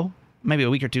later, though. Maybe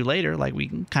a week or two later, like we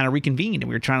kind of reconvened and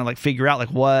we were trying to like figure out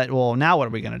like now what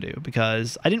are we going to do?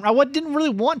 Because I didn't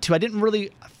really want to. I didn't really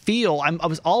feel, I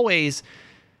was always,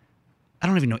 I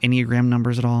don't even know Enneagram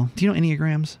numbers at all. Do you know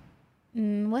Enneagrams?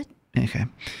 What? Okay.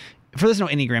 For those who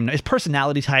know Enneagram, it's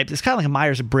personality types. It's kind of like a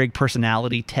Myers-Briggs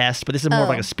personality test, but this is more of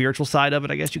like a spiritual side of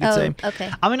it, I guess you could say.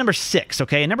 Okay. I'm a number 6,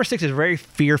 okay? And number 6 is very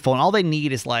fearful, and all they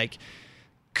need is like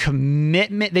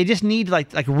commitment. They just need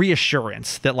like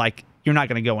reassurance that like, you're not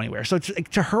going to go anywhere. So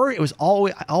to her, I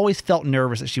always felt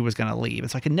nervous that she was going to leave.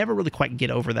 And so I could never really quite get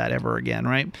over that ever again,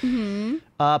 right? Mm-hmm.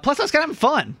 Plus, I was kind of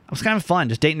fun.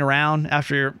 Just dating around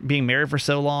after being married for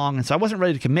so long. And so I wasn't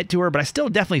ready to commit to her, but I still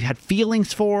definitely had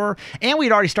feelings for her. And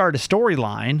we'd already started a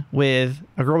storyline with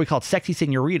a girl we called Sexy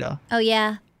Senorita. Oh,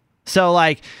 yeah. So,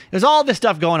 like, there's all this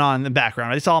stuff going on in the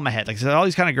background. It's all in my head. Like, so all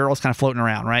these kind of girls kind of floating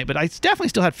around, right? But I definitely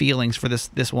still had feelings for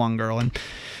this one girl. And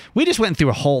we just went through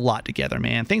a whole lot together,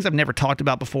 man. Things I've never talked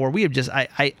about before. We have just,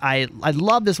 I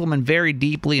love this woman very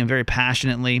deeply and very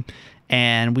passionately.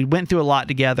 And we went through a lot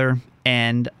together.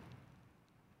 And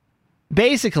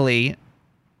basically,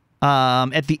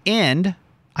 at the end,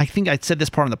 I think I said this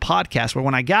part on the podcast, where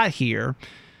when I got here,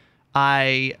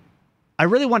 I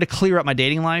really wanted to clear up my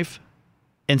dating life.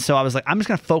 And so I was like, I'm just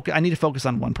going to focus. I need to focus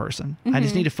on one person. Mm-hmm. I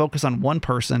just need to focus on one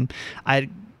person. I'd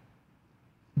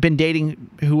been dating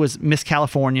who was Miss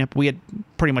California. We had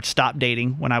pretty much stopped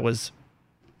dating when I was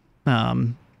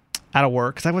out of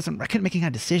work because I couldn't make any kind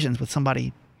of decisions with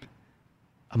somebody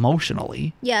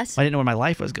emotionally. Yes. I didn't know where my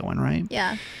life was going, right?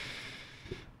 Yeah.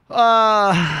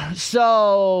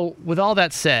 So with all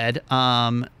that said,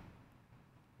 I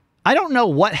don't know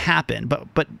what happened,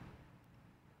 but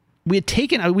we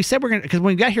said we're going to, because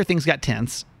when we got here, things got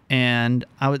tense. And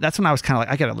that's when I was kind of like,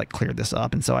 I got to like clear this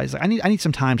up. And so I was like, I need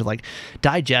some time to like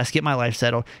digest, get my life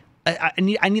settled. I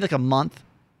need like a month.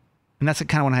 And that's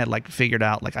kind of when I had like figured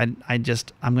out, like, I'm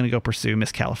going to go pursue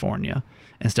Miss California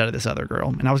instead of this other girl.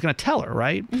 And I was going to tell her,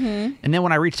 right? Mm-hmm. And then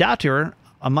when I reached out to her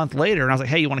a month later and I was like,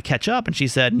 hey, you want to catch up? And she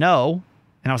said, no.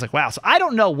 And I was like, wow. So I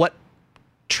don't know what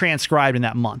transcribed in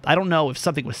that month. I don't know if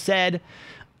something was said.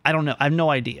 I don't know. I have no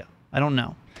idea. I don't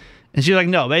know. And she was like,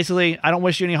 no, basically, I don't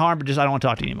wish you any harm, but just I don't want to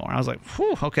talk to you anymore. I was like,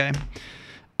 whew, okay.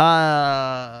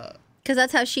 Because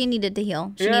that's how she needed to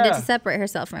heal. She needed to separate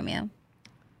herself from you.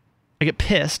 I get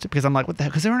pissed because I'm like, what the hell?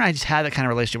 Because her and I just had that kind of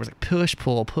relationship. It was like push,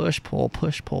 pull, push, pull,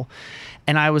 push, pull.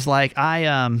 And I was like, I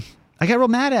got real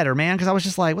mad at her, man, because I was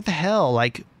just like, what the hell?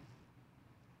 Like,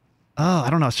 I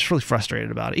don't know. I was just really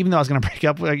frustrated about it. Even though I was going to break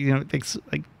up,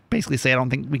 basically say I don't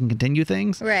think we can continue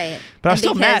things. Right. But I was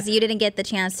still mad. Because you didn't get the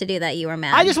chance to do that, you were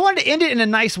mad. I just wanted to end it in a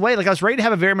nice way. Like I was ready to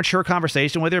have a very mature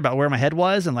conversation with her about where my head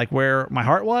was and like where my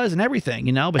heart was and everything,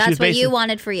 you know? But that's what you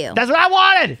wanted for you. That's what I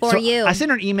wanted. For you. I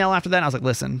sent her an email after that and I was like,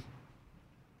 listen,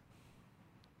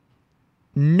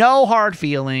 no hard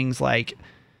feelings, like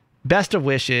best of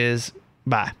wishes,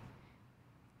 bye.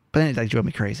 But then it like drove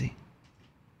me crazy.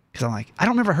 Because I'm like, I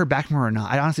don't remember her back from her or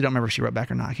not. I honestly don't remember if she wrote back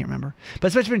or not. I can't remember.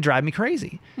 But it's been driving me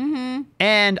crazy. Mm-hmm.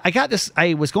 And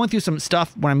I was going through some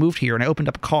stuff when I moved here, and I opened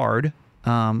up a card.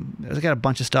 I got a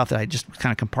bunch of stuff that I just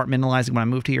kind of compartmentalized when I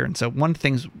moved here. And so one of the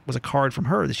things was a card from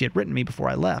her that she had written me before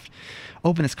I left.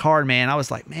 Open this card, man. I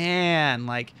was like, man,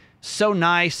 like, so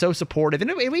nice, so supportive.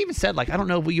 And it even said, like, I don't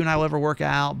know if you and I will ever work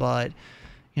out, but,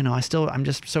 you know, I'm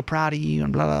just so proud of you,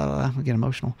 and blah, blah, blah. I get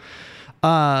emotional.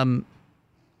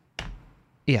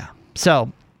 Yeah.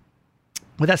 So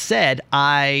with that said,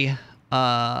 I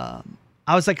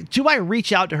was like, do I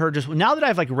reach out to her just now that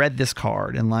I've like read this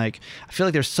card, and like I feel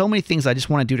like there's so many things I just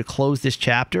want to do to close this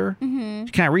chapter. Mm-hmm.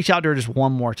 Can I reach out to her just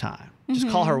one more time? Just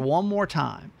call her one more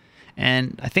time.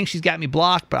 And I think she's got me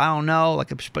blocked, but I don't know. Like,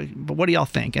 but what do y'all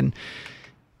think? And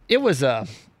it was a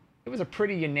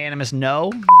pretty unanimous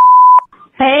no.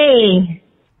 Hey,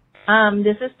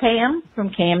 this is Pam from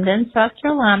Camden, South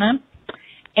Carolina.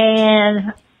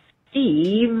 And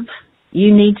Steve,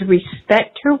 you need to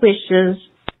respect her wishes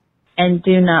and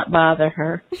do not bother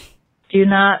her. Do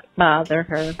not bother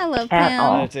her I love at Pam.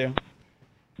 all. I do too.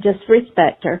 Just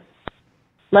respect her.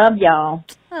 Love y'all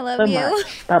I love so you.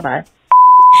 much. Bye-bye.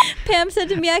 Pam said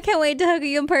to me, I can't wait to hug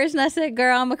you in person. I said,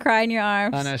 girl, I'm going to cry in your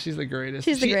arms. I know, she's the greatest.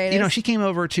 She's the greatest. You know, she came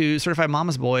over to Certified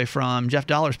Mama's Boy from Jeff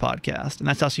Dollar's podcast, and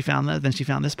that's how she found that. Then she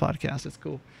found this podcast. It's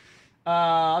cool.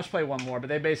 I'll just play one more, but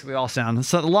they basically all sound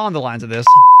so along the lines of this.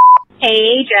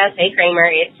 Hey, Jess. Hey, Kramer.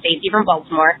 It's Stacey from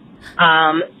Baltimore.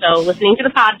 So listening to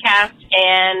the podcast,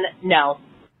 and no,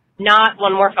 not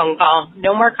one more phone call,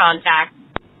 no more contact.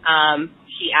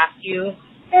 She asked you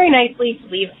very nicely to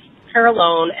leave her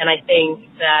alone, and I think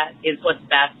that is what's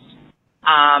best.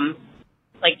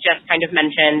 Like Jess kind of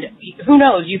mentioned, who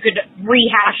knows, you could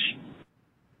rehash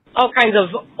all kinds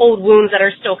of old wounds that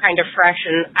are still kind of fresh,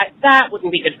 and that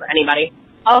wouldn't be good for anybody.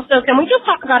 Also, can we just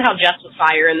talk about how Jess was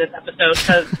fire in this episode?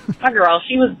 Because my girl,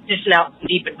 she was dishing out some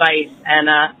deep advice, and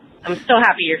I'm so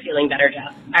happy you're feeling better,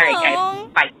 Jess. All right,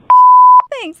 guys. Bye.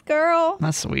 Thanks, girl.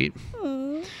 That's sweet.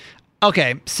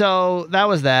 Okay, so that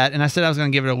was that, and I said I was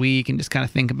going to give it a week and just kind of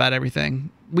think about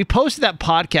everything. We posted that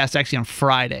podcast actually on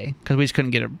Friday because we just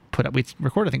couldn't get it put up. We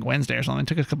recorded, I think, Wednesday or something. It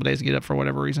took us a couple days to get it up for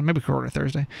whatever reason. Maybe we recorded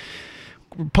Thursday.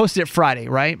 We posted it Friday,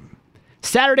 right?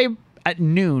 Saturday at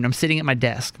noon, I'm sitting at my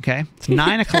desk, okay? It's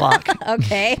 9 o'clock.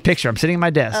 Okay. Picture, I'm sitting at my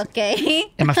desk.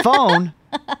 Okay. And my phone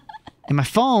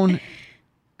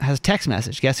has a text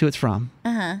message. Guess who it's from?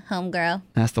 Homegirl.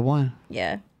 That's the one.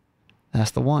 Yeah.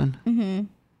 That's the one. Mm-hmm.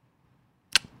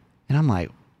 And I'm like,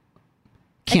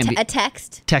 can't be a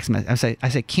text? Text message. I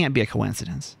say can't be a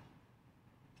coincidence.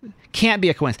 Can't be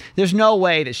a coincidence. There's no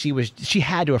way that she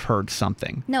had to have heard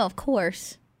something. No, of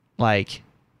course. Like,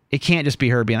 it can't just be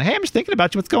her being like, hey, I'm just thinking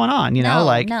about you. What's going on? You know,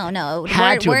 like, no.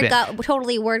 Had Word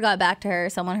got back to her.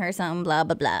 Someone heard something, blah,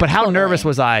 blah, blah. But how totally. nervous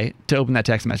was I to open that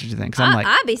text message thing? Because I'm like,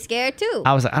 I'd be scared too.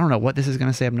 I was like, I don't know what this is going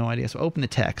to say. I have no idea. So open the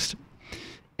text.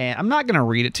 And I'm not going to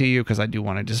read it to you because I do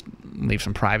want to just leave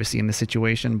some privacy in the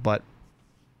situation. But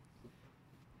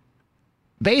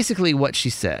basically what she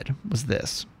said was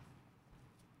this.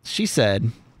 She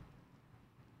said,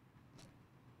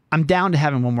 I'm down to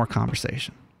having one more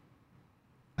conversation.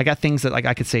 I got things that like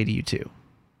I could say to you too.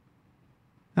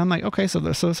 And I'm like, okay, so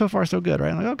far so good,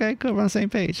 right? I'm like, okay, good, we're on the same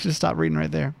page. Just stop reading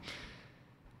right there.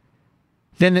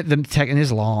 Then the text, and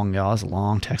it's long, y'all. It's a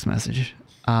long text message.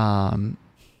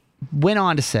 Went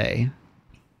on to say,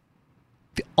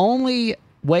 the only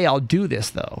way I'll do this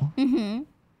though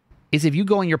is if you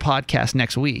go on your podcast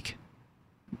next week.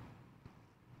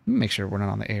 Let me make sure we're not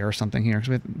on the air or something here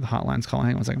because the hotline's calling.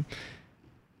 Hang on 1 second.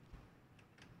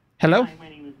 Hello? Hi, my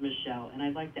name is Michelle, and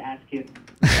I'd like to ask you.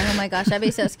 Oh my gosh, I'd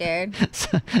be so scared.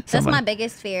 That's my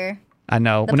biggest fear. I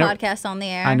know. The podcast on the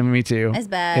air. I know, me too. It's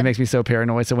bad. It makes me so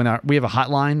paranoid. So when we have a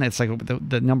hotline, it's like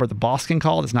the number the boss can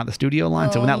call. It's not the studio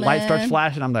line. So when that light starts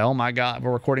flashing, I'm like, oh my God,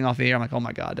 we're recording off the air. I'm like, oh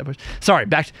my God. Sorry,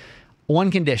 back to one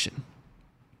condition.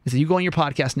 Is that you go on your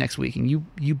podcast next week and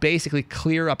you basically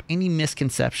clear up any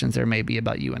misconceptions there may be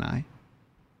about you and I.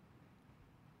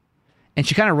 And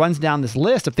she kind of runs down this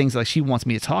list of things like she wants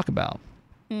me to talk about.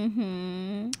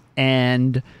 Mm-hmm.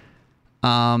 And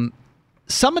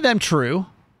some of them true.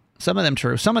 Some of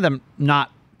them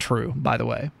not true, by the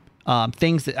way.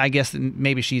 Things that I guess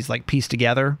maybe she's like pieced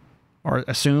together or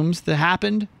assumes that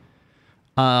happened.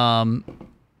 That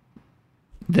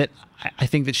I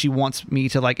think that she wants me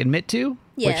to like admit to,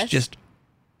 yes. Which just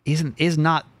is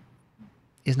not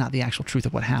the actual truth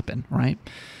of what happened, right?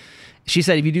 She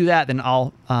said, if you do that, then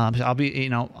I'll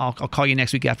be, I'll call you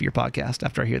next week after your podcast,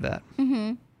 after I hear that.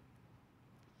 Mm-hmm.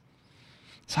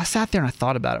 So I sat there and I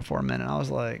thought about it for a minute. I was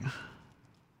like,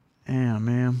 yeah,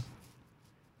 man.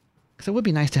 because it would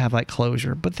be nice to have like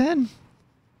closure. But then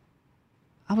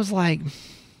I was like,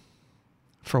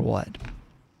 for what?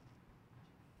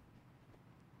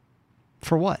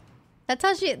 For what? That's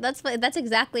how she. That's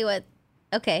exactly what.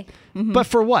 Okay. Mm-hmm. But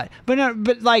for what?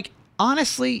 But like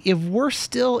honestly, if we're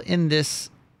still in this,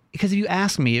 because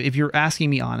if you're asking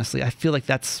me honestly, I feel like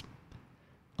that's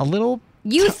a little.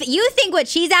 You think what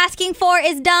she's asking for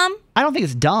is dumb? I don't think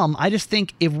it's dumb. I just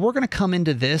think if we're gonna come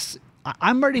into this,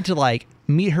 I'm ready to like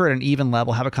meet her at an even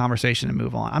level, have a conversation, and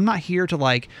move on. I'm not here to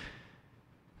like.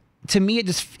 To me,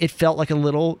 it felt like a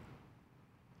little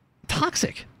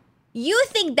toxic. You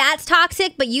think that's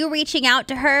toxic, but you reaching out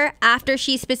to her after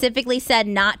she specifically said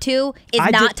not to is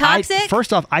not toxic?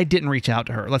 First off, I didn't reach out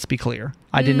to her. Let's be clear.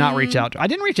 I did not reach out to her. I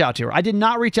didn't reach out to her. I did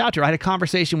not reach out to her. I had a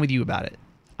conversation with you about it.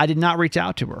 I did not reach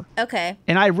out to her. Okay.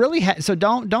 And I really had, so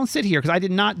don't sit here because I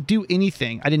did not do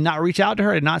anything. I did not reach out to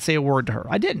her. I did not say a word to her.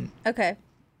 I didn't. Okay.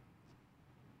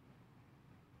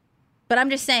 But I'm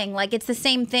just saying, like, it's the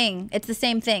same thing. It's the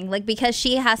same thing. Like, because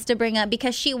she wants to bring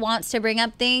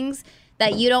up things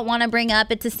that you don't want to bring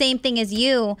up. It's the same thing as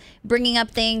you bringing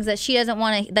up things that she doesn't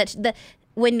want to.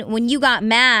 When you got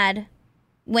mad,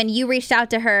 when you reached out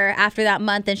to her after that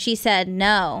month and she said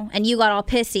no, and you got all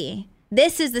pissy.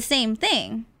 This is the same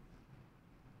thing.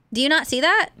 Do you not see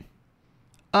that?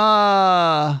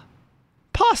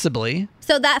 Possibly.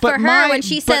 So that for her, when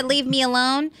she said leave me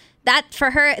alone, that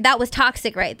for her, that was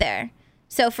toxic right there.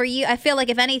 So for you, I feel like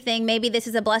if anything, maybe this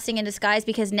is a blessing in disguise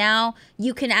because now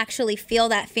you can actually feel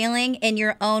that feeling in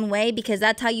your own way because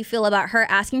that's how you feel about her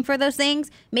asking for those things.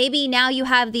 Maybe now you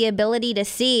have the ability to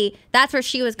see that's where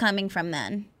she was coming from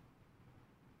then.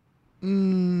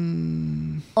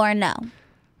 Or no?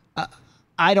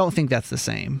 I don't think that's the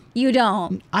same. You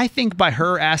don't? I think by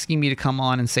her asking me to come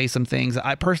on and say some things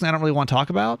I don't really want to talk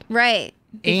about. Right.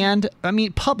 And I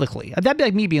mean, publicly, that'd be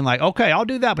like me being like, okay, I'll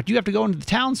do that, but you have to go into the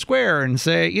town square and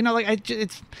say,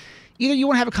 it's either you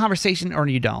want to have a conversation or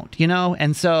you don't,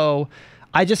 And so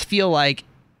I just feel like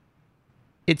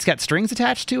it's got strings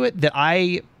attached to it that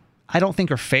I don't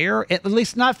think are fair, at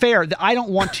least not fair, that I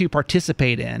don't want to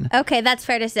participate in. Okay, that's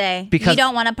fair to say. Because you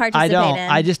don't want to participate in.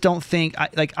 I just don't think,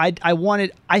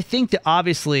 I think that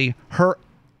obviously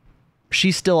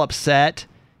she's still upset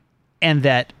and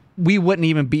that we wouldn't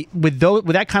even be with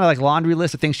that kind of like laundry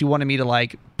list of things she wanted me to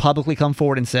like publicly come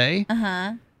forward and say.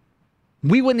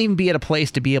 We wouldn't even be at a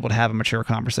place to be able to have a mature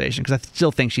conversation because I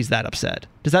still think she's that upset.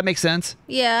 Does that make sense?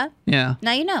 Yeah. Yeah.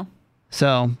 Now you know.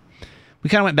 So we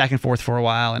kind of went back and forth for a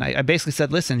while, and I basically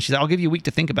said, "Listen," she said, "I'll give you a week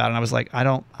to think about it." And I was like, "I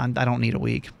don't need a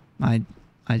week. I'm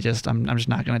just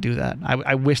not going to do that.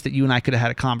 I wish that you and I could have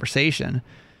had a conversation,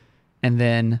 and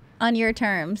then on your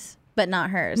terms." But not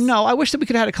hers. No, I wish that we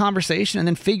could have had a conversation and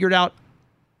then figured out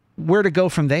where to go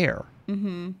from there.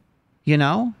 Mm-hmm.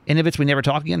 And if it's we never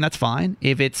talk again, that's fine.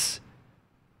 If it's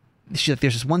there's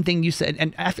just one thing you said,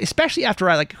 and especially after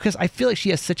because I feel like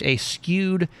she has such a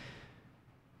skewed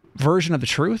version of the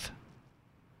truth.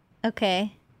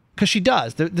 Okay. Because she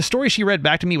does. The story she read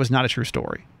back to me was not a true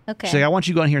story. Okay. She's like, I want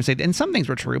you to go in here and say, and some things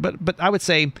were true, but I would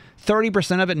say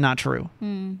 30% of it not true.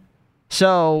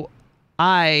 So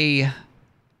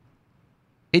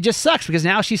it just sucks because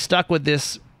now she's stuck with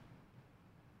this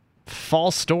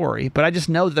false story, but I just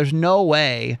know that there's no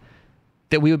way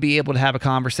that we would be able to have a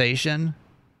conversation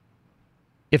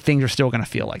if things are still going to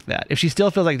feel like that. If she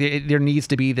still feels like there needs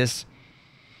to be this,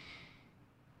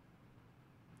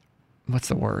 what's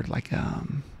the word? Like,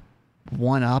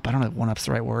 one up. I don't know if one up's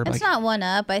the right word. It's not one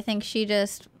up. I think she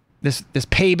just this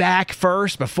payback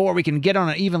first before we can get on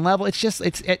an even level.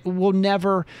 We'll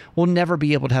never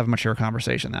be able to have a mature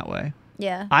conversation that way.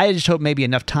 Yeah. I just hope maybe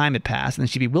enough time had passed and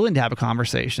she'd be willing to have a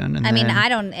conversation. And I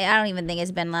don't even think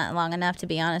it's been that long enough, to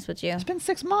be honest with you. It's been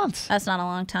 6 months. That's not a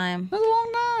long time. That's a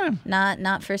long time.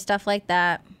 Not for stuff like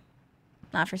that.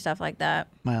 Not for stuff like that.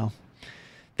 Well,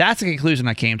 that's the conclusion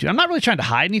I came to. I'm not really trying to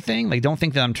hide anything. Like, don't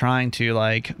think that I'm trying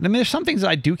to there's some things that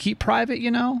I do keep private,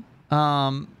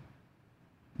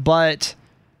 but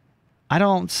I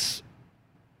don't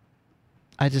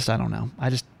know.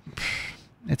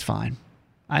 It's fine.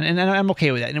 And I'm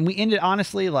okay with that. And we ended,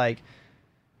 honestly,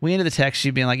 we ended the text,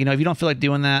 she being like, if you don't feel like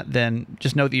doing that, then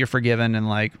just know that you're forgiven and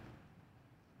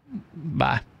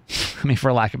bye. I mean,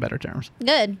 for lack of better terms.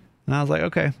 Good. And I was like,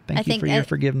 okay, thank you for your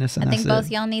forgiveness. And I think both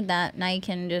y'all need that. Now you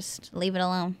can just leave it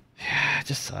alone. Yeah,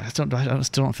 I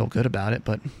still don't feel good about it,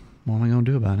 but what am I going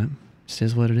to do about it? It just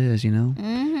is what it is,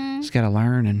 Mm-hmm. Just got to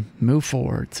learn and move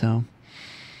forward. So,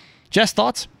 Jess,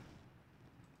 thoughts?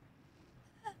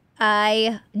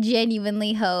 I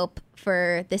genuinely hope,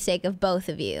 for the sake of both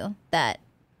of you, that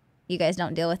you guys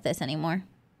don't deal with this anymore.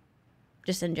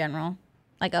 Just in general.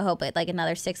 Like, I hope it like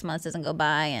another 6 months doesn't go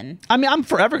by. And I mean, I'm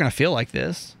forever going to feel like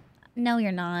this. no,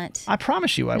 you're not. I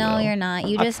promise you I will. No, you're not.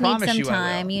 You I just need promise some you I will.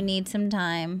 time. You need some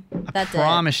time. That's it. I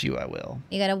promise you I will.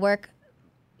 You got to work.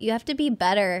 You have to be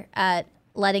better at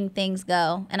letting things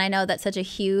go. And I know that's such a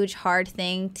huge, hard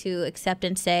thing to accept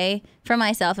and say for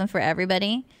myself and for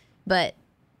everybody. But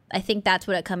I think that's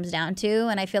what it comes down to.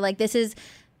 And I feel like this is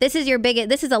your biggest,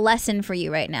 this is a lesson for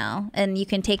you right now. And you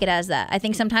can take it as that. I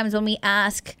think sometimes when we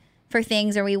ask for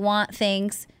things or we want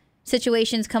things,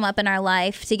 situations come up in our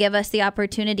life to give us the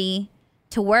opportunity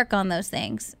to work on those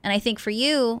things. And I think for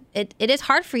you, it is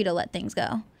hard for you to let things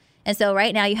go. And so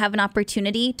right now you have an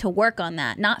opportunity to work on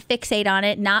that, not fixate on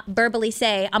it, not verbally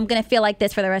say, I'm going to feel like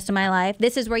this for the rest of my life.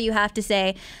 This is where you have to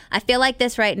say, I feel like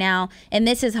this right now, and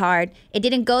this is hard. It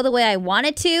didn't go the way I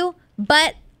wanted to,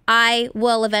 but I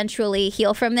will eventually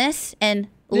heal from this and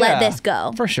let this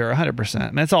go. For sure, 100%. I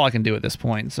mean, that's all I can do at this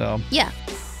point. So yeah.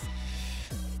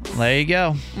 There you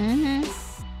go. Mm-hmm.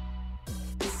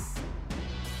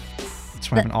 Let's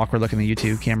have an awkward look in the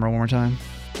YouTube camera one more time.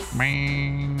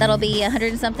 That'll be $100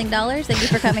 and something. Thank you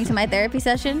for coming to my therapy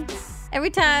session. Every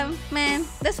time, man,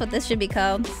 that's what this should be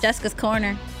called. Jessica's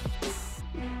Corner.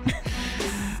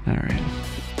 All right.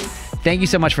 Thank you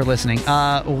so much for listening.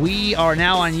 We are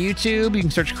now on YouTube. You can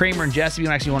search Kramer and Jess if you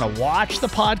actually want to watch the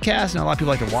podcast. I know a lot of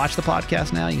people like to watch the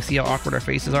podcast now. You can see how awkward our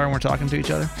faces are when we're talking to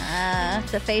each other.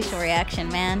 It's a facial reaction,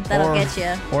 man. That'll get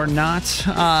you. Or not.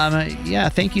 Yeah,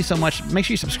 thank you so much. Make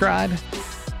sure you subscribe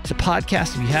to the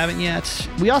podcast if you haven't yet.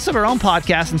 We also have our own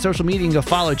podcast and social media. You can go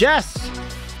follow Jess.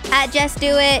 At Just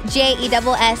Do It,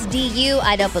 JESSDUITT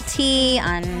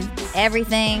on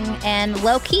everything. And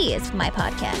Low Key is my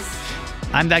podcast.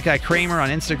 I'm that guy Kramer on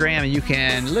Instagram, and you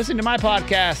can listen to my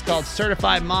podcast called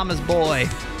Certified Mama's Boy.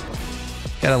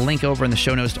 Got a link over in the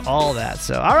show notes to all that.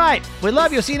 So, all right. We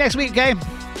love you. See you next week, okay?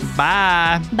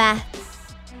 Bye. Bye.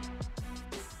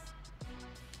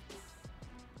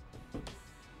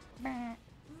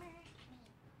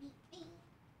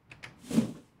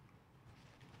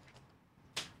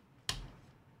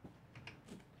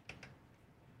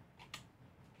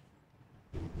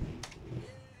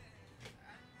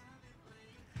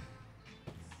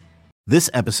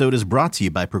 This episode is brought to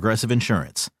you by Progressive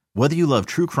Insurance. Whether you love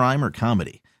true crime or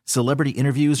comedy, celebrity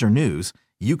interviews or news,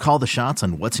 you call the shots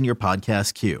on what's in your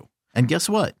podcast queue. And guess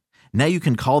what? Now you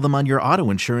can call them on your auto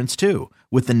insurance too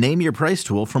with the Name Your Price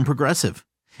tool from Progressive.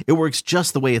 It works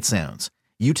just the way it sounds.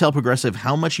 You tell Progressive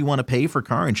how much you want to pay for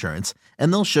car insurance,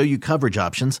 and they'll show you coverage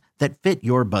options that fit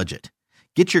your budget.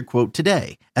 Get your quote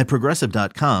today at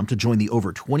Progressive.com to join the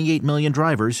over 28 million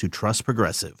drivers who trust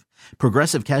Progressive.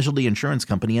 Progressive Casualty Insurance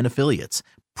Company and Affiliates.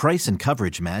 Price and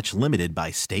coverage match limited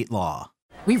by state law.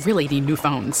 We really need new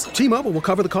phones. T-Mobile will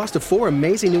cover the cost of 4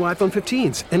 amazing new iPhone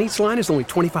 15s, and each line is only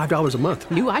 $25 a month.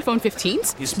 New iPhone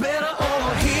 15s? It's better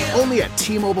over here. Only at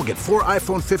T-Mobile, get 4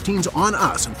 iPhone 15s on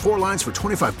us and 4 lines for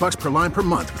 $25 per line per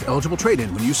month with eligible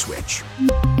trade-in when you switch.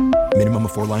 Minimum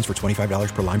of 4 lines for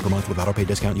 $25 per line per month with autopay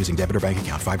discount using debit or bank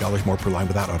account. $5 more per line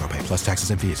without autopay, plus taxes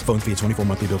and fees. Phone fee at 24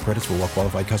 monthly bill credits for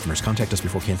well-qualified customers. Contact us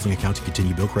before canceling account to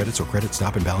continue bill credits or credit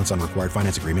stop and balance on required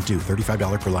finance agreement due.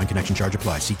 $35 per line connection charge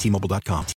applies. See T-Mobile.com.